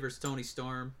Ripley versus Toni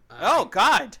Storm. Oh,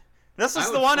 God. This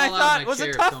is the one I thought was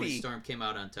a toughie. If Toni Storm came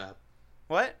out on top.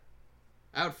 What?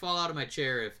 I would fall out of my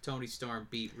chair if Toni Storm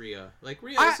beat Rhea. Like,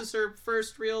 Rhea, this is her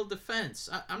first real defense.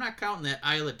 I'm not counting that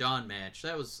Isla Dawn match.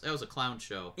 That was a clown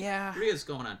show. Yeah. Rhea's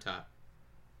going on top.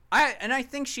 I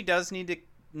think she does need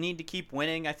to keep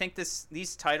winning. I think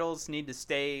these titles need to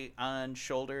stay on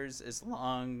shoulders as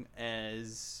long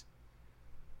as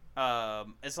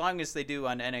they do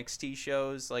on NXT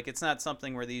shows. Like, it's not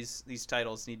something where these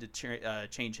titles need to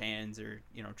change hands or,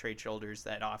 you know, trade shoulders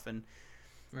that often.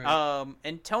 Right.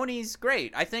 And Tony's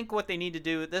great. I think what they need to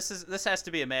do, this has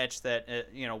to be a match that,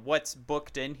 you know, what's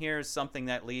booked in here is something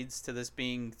that leads to this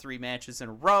being 3 matches in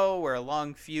a row or a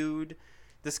long feud.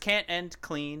 This can't end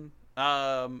clean.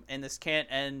 And this can't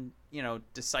end, you know,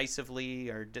 decisively,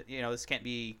 or, you know, this can't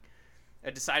be a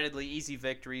decidedly easy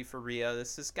victory for Rhea.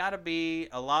 This has got to be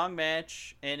a long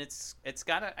match, and I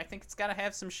think it's got to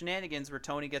have some shenanigans where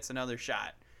Tony gets another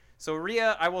shot. So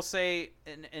Rhea, I will say,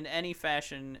 in any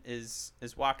fashion, is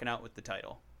walking out with the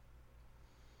title.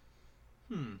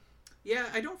 Yeah,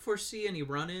 I don't foresee any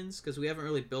run-ins because we haven't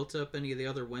really built up any of the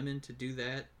other women to do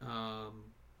that.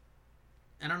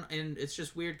 And it's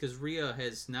just weird because Rhea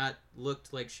has not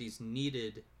looked like she's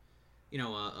needed, you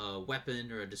know, a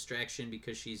weapon or a distraction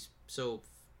because she's so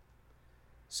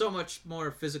much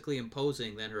more physically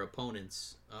imposing than her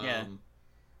opponents. I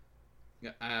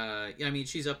mean,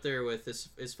 she's up there with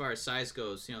as far as size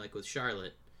goes, you know, like with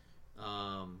Charlotte,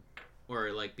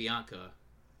 or like Bianca,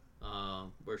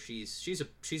 where she's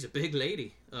a big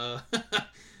lady.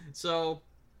 So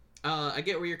I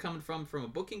get where you're coming from a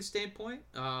booking standpoint.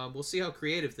 We'll see how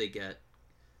creative they get,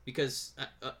 because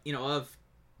you know, of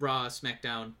Raw,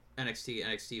 SmackDown, NXT,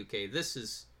 NXT UK, this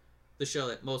is the show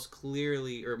that most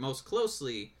clearly or most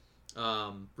closely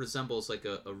resembles like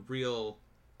a real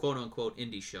quote unquote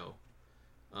indie show.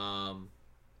 So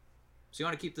you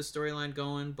want to keep the storyline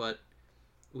going, but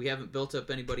we haven't built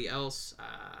up anybody else.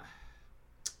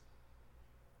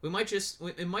 It might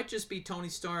just be Toni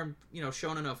Storm, you know,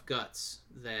 showing enough guts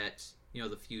that, you know,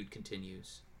 the feud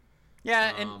continues.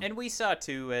 Yeah, and we saw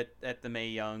too at the Mae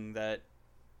Young that,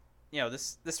 you know,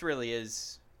 this really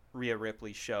is Rhea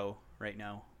Ripley's show right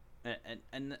now.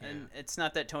 And it's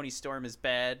not that Toni Storm is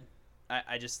bad.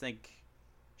 I just think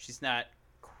she's not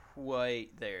quite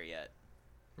there yet.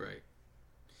 Right.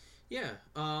 Yeah.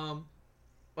 Well,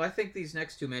 I think these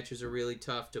next two matches are really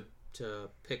tough to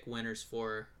pick winners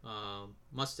for.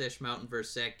 Mustache Mountain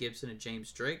versus Zach Gibson and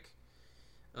James Drake.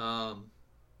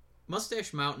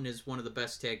 Mustache Mountain is one of the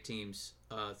best tag teams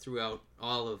throughout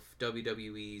all of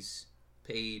WWE's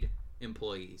paid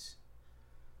employees.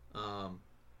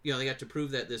 They got to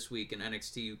prove that this week in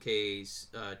NXT UK's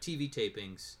TV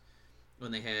tapings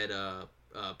when they had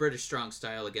British Strong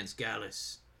Style against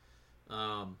Gallus.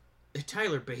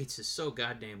 Tyler Bates is so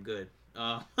goddamn good.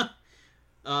 That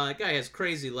guy has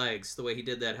crazy legs. The way he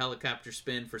did that helicopter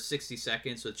spin for 60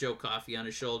 seconds with Joe Coffey on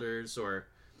his shoulders, or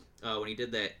when he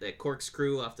did that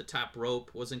corkscrew off the top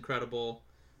rope was incredible.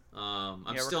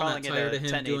 I'm still not tired of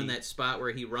him doing that spot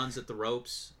where he runs at the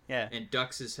ropes and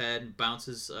ducks his head and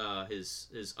bounces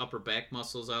his upper back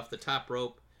muscles off the top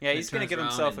rope. Yeah, he's going to give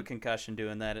himself a concussion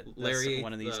doing that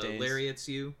one of these days. Lariats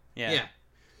you. Yeah.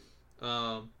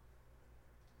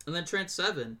 And then Trent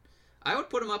Seven, I would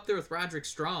put him up there with Roderick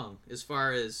Strong as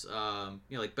far as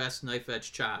like best knife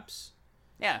edge chops.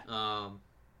 Yeah.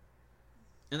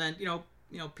 And then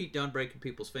Pete Dunne breaking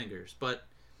people's fingers, but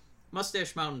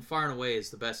Mustache Mountain far and away is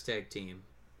the best tag team.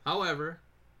 However,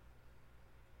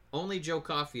 only Joe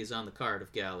Coffey is on the card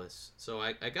of Gallus, so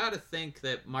I gotta think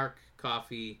that Mark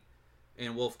Coffey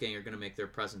and Wolfgang are gonna make their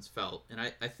presence felt, and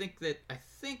I think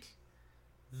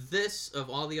this, of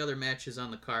all the other matches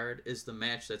on the card, is the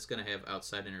match that's gonna have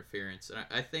outside interference, and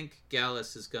I think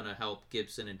Gallus is gonna help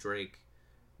Gibson and Drake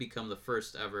become the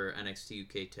first ever NXT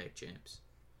UK tag champs.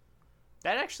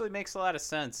 That actually makes a lot of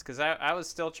sense, because I was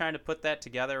still trying to put that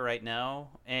together right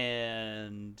now,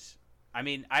 and I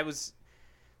mean,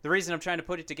 the reason I'm trying to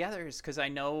put it together is because I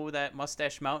know that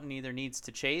Mustache Mountain either needs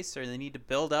to chase or they need to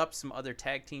build up some other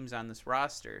tag teams on this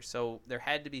roster, so there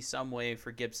had to be some way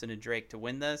for Gibson and Drake to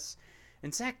win this,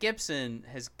 and Zach Gibson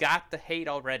has got the hate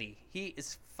already. He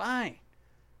is fine.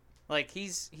 Like,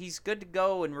 he's good to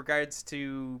go in regards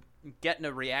to getting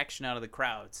a reaction out of the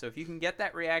crowd, so if you can get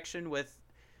that reaction with,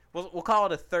 we'll call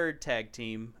it a third tag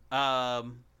team. I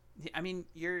mean,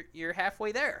 you're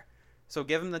halfway there. So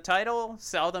give them the title,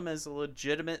 sell them as a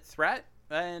legitimate threat,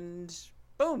 and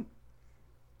boom,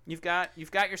 you've got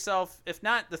yourself, if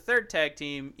not the third tag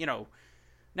team,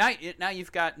 now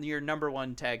you've got your number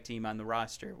one tag team on the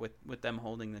roster with them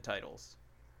holding the titles.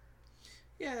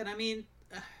 Yeah, and I mean,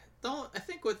 I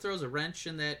think what throws a wrench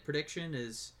in that prediction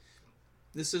is,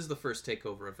 this is the first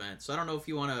takeover event, so I don't know if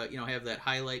you want to, have that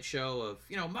highlight show of,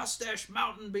 Mustache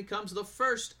Mountain becomes the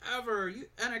first ever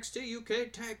NXT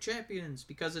UK Tag Champions,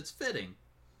 because it's fitting.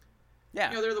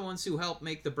 Yeah. They're the ones who helped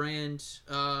make the brand,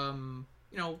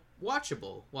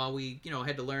 watchable, while we,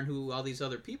 had to learn who all these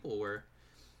other people were.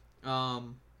 But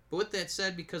with that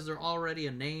said, because they're already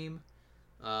a name,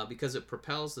 because it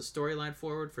propels the storyline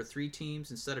forward for 3 teams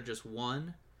instead of just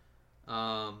one,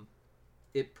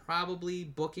 it probably,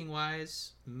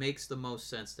 booking-wise, makes the most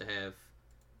sense to have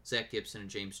Zach Gibson and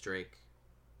James Drake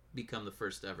become the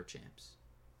first ever champs.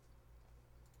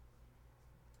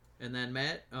 And then,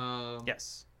 Matt?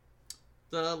 Yes.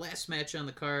 The last match on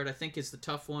the card, I think, is the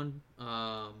tough one.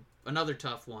 Another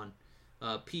tough one.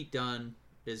 Pete Dunne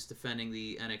is defending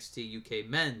the NXT UK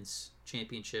Men's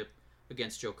Championship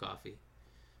against Joe Coffey.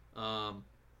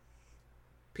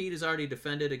 Pete has already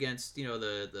defended against,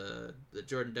 the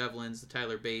Jordan Devlins, the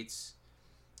Tyler Bates,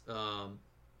 and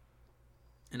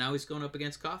now he's going up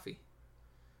against Coffey.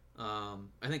 I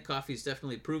think Coffey's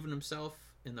definitely proven himself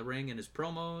in the ring and his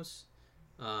promos.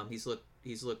 He's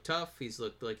looked tough. He's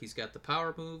looked like he's got the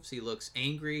power moves. He looks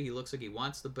angry. He looks like he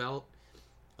wants the belt.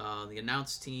 The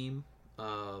announce team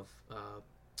of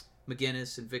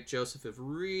McGuinness and Vic Joseph have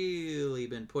really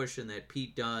been pushing that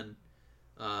Pete Dunne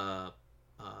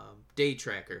day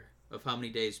tracker of how many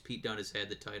days Pete Dunne has had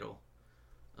the title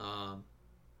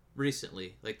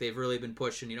recently. Like, they've really been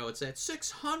pushing, it's at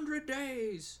 600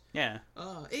 days. Yeah.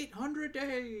 800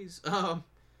 days.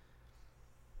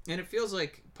 And it feels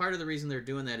like part of the reason they're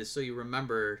doing that is so you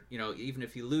remember, even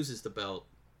if he loses the belt,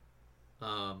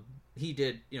 he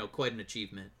did, quite an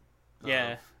achievement.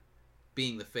 Yeah. Of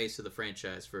being the face of the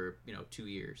franchise for, 2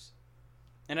 years.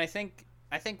 And I think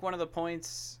one of the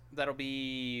points that'll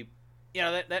be,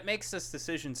 that makes this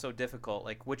decision so difficult,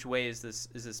 like which way is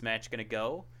this match going to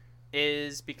go,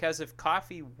 is because if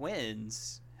Coffey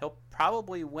wins, he'll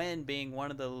probably win being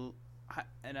one of the,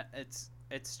 and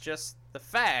it's just the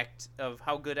fact of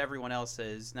how good everyone else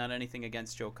is, not anything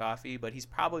against Joe Coffey, but he's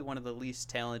probably one of the least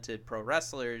talented pro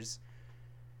wrestlers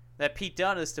that Pete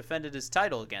Dunne has defended his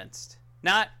title against.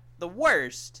 Not the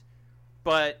worst,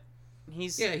 but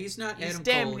he's not Adam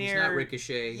damn Cole, near, he's not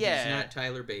Ricochet, yeah, he's not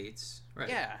Tyler Bates, right?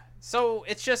 Yeah, so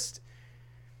it's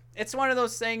one of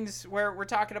those things where we're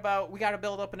talking about we got to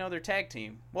build up another tag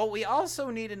team. Well, we also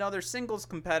need another singles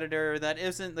competitor that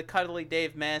isn't the cuddly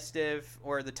Dave Mastiff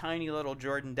or the tiny little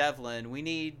Jordan Devlin. We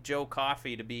need Joe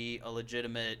Coffey to be a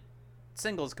legitimate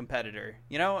singles competitor,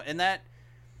 and that,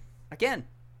 again,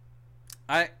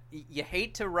 you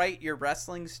hate to write your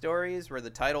wrestling stories where the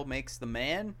title makes the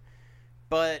man,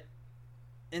 but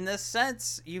in this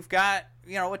sense, you've got,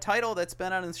 a title that's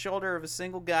been on the shoulder of a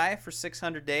single guy for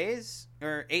 600 days,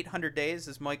 or 800 days,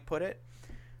 as Mike put it.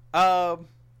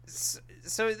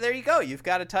 So there you go. You've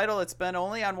got a title that's been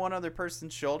only on one other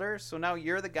person's shoulder, so now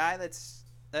you're the guy that's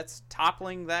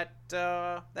toppling that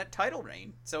title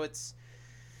reign. So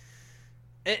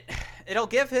it'll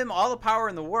give him all the power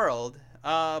in the world.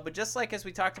 But just like as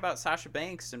we talked about Sasha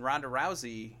Banks and Ronda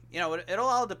Rousey, it'll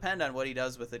all depend on what he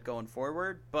does with it going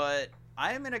forward. But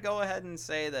I am going to go ahead and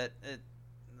say that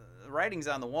the writing's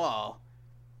on the wall,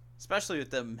 especially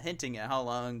with them hinting at how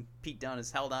long Pete Dunne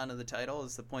has held on to the title,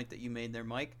 is the point that you made there,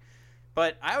 Mike.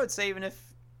 But I would say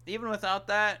even without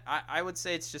that, I would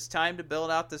say it's just time to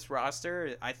build out this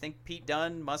roster. I think Pete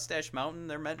Dunne, Mustache Mountain,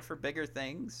 they're meant for bigger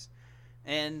things.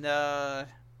 And the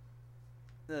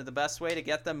best way to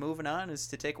get them moving on is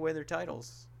to take away their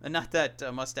titles. And not that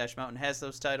Mustache Mountain has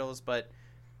those titles, but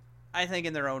I think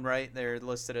in their own right, they're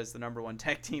listed as the number one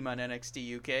tag team on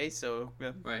NXT UK. So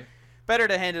right. Better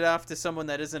to hand it off to someone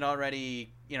that isn't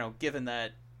already, given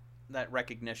that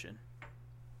recognition.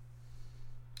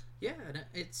 Yeah, and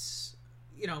it's,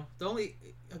 the only,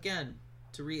 again,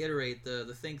 to reiterate,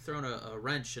 the thing thrown a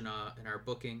wrench in our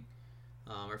booking,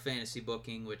 our fantasy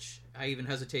booking, which I even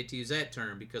hesitate to use that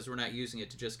term because we're not using it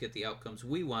to just get the outcomes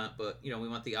we want, but, we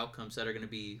want the outcomes that are going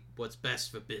to be what's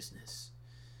best for business.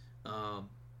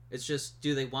 It's just,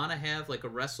 do they want to have like a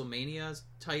WrestleMania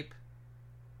type,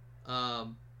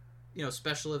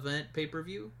 special event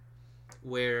pay-per-view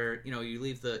where, you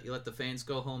let the fans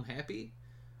go home happy,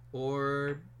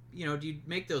 or, do you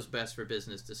make those best for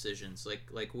business decisions?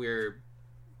 Like we're,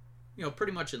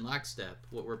 pretty much in lockstep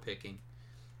what we're picking.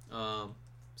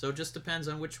 So it just depends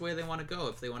on which way they want to go.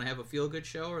 If they want to have a feel-good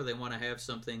show, or they want to have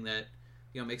something that,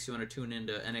 makes you want to tune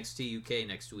into NXT UK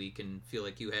next week and feel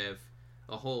like you have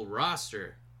a whole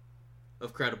roster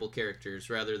of credible characters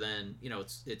rather than,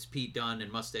 it's Pete Dunne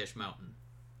and Mustache Mountain.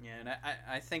 Yeah, and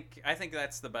I think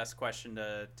that's the best question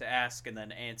to ask and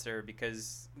then answer,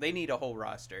 because they need a whole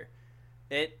roster.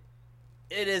 It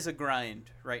is a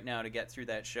grind right now to get through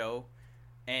that show,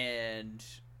 and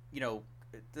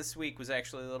this week was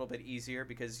actually a little bit easier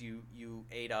because you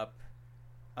ate up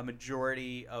a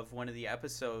majority of one of the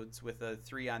episodes with a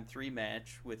 3-on-3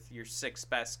 match with your 6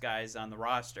 best guys on the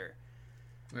roster.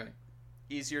 Right.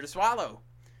 Easier to swallow,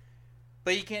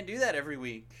 but you can't do that every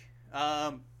week.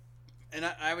 And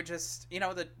I would just,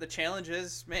 the challenge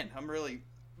is, man, I'm really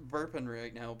burping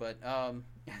right now, but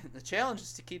the challenge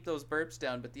is to keep those burps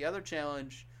down. But the other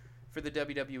challenge for the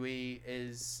WWE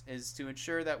is to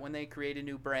ensure that when they create a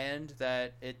new brand,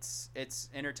 that it's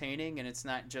entertaining and it's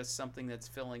not just something that's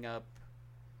filling up.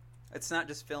 It's not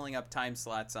just filling up time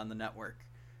slots on the network,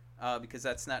 because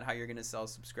that's not how you're going to sell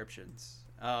subscriptions.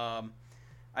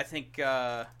 I think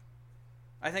the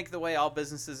way all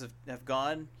businesses have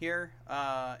gone here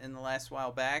in the last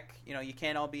while back, you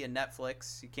can't all be a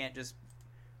Netflix. You can't just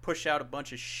push out a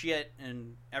bunch of shit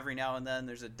and every now and then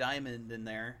there's a diamond in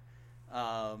there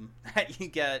that you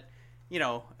get,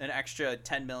 an extra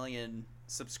 10 million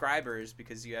subscribers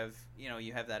because you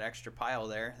have that extra pile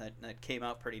there that came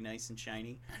out pretty nice and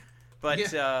shiny. But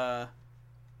yeah.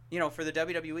 For the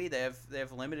WWE, they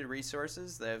have limited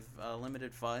resources, they have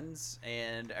limited funds,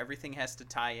 and everything has to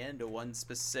tie into one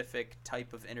specific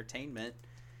type of entertainment.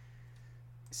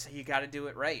 So you got to do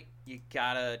it right. You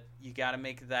gotta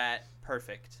make that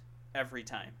perfect every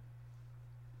time.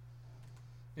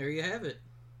 There you have it,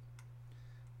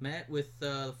 Matt. With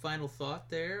the final thought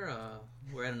there,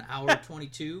 we're at an hour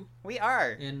 22. We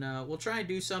are, and we'll try and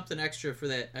do something extra for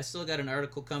that. I still got an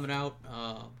article coming out.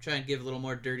 Try and give a little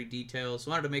more dirty details.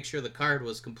 Wanted to make sure the card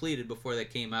was completed before that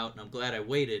came out, and I'm glad I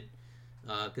waited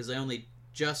because I only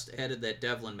just added that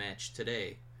Devlin match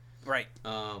today. Right.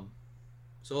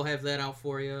 So I'll have that out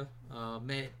for you,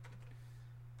 Matt.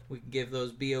 We can give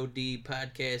those BOD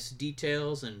podcast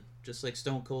details, and just like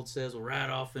Stone Cold says, we'll ride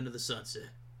off into the sunset.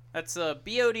 That's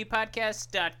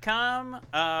BODpodcast.com.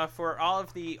 For all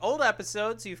of the old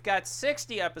episodes, you've got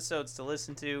 60 episodes to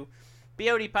listen to.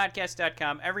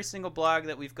 BODpodcast.com. Every single blog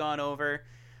that we've gone over.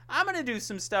 I'm going to do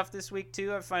some stuff this week,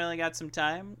 too. I've finally got some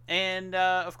time. And,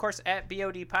 of course, at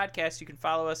BOD Podcast, you can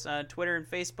follow us on Twitter and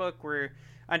Facebook.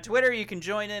 On Twitter, you can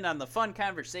join in on the fun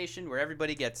conversation where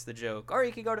everybody gets the joke. Or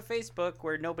you can go to Facebook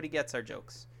where nobody gets our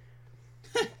jokes.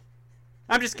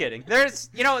 I'm just kidding. There's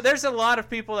a lot of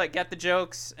people that get the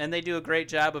jokes, and they do a great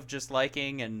job of just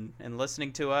liking and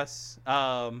listening to us.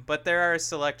 But there are a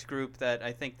select group that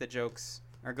I think the jokes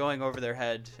are going over their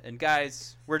head. And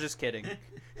guys, we're just kidding.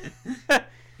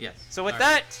 Yes. So with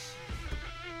that,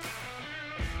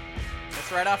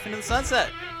 let's ride off into the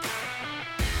sunset.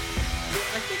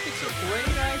 I think it's a great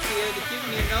idea to give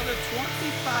me another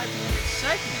 25-minute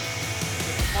segment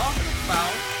to talk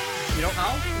about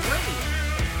how great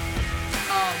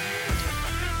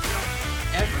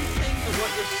everything to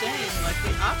what you're saying, like the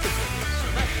opposite is. So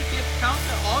let me give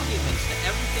counter arguments to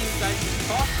everything you guys just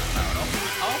talked about.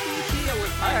 I'll be here with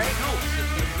my notes if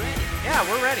you're ready. Yeah,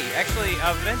 we're ready. Actually,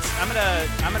 Vince, I'm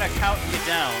gonna count you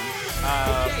down.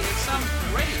 Okay, it sounds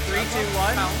great. 3, 2,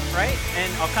 1, right? And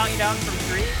I'll count you down from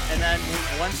 3, and then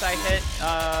once I hit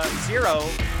 0,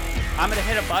 I'm gonna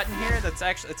hit a button here that's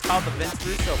actually called the Vince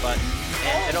Russo button,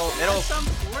 and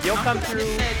you'll come through.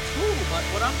 I'm gonna hit that too, but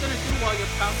what I'm gonna do while you're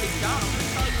counting down, I'm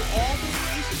gonna tell you all the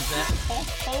reasons that Hulk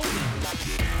Hogan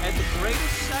had the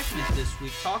greatest segment this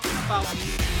week, talking about me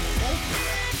being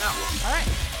Ultimate. Now, all right,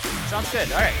 sounds good.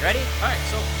 All right, ready? All right,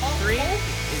 so Hulk 3, Hogan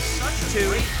is such a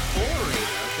 2, great orator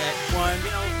that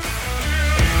 1.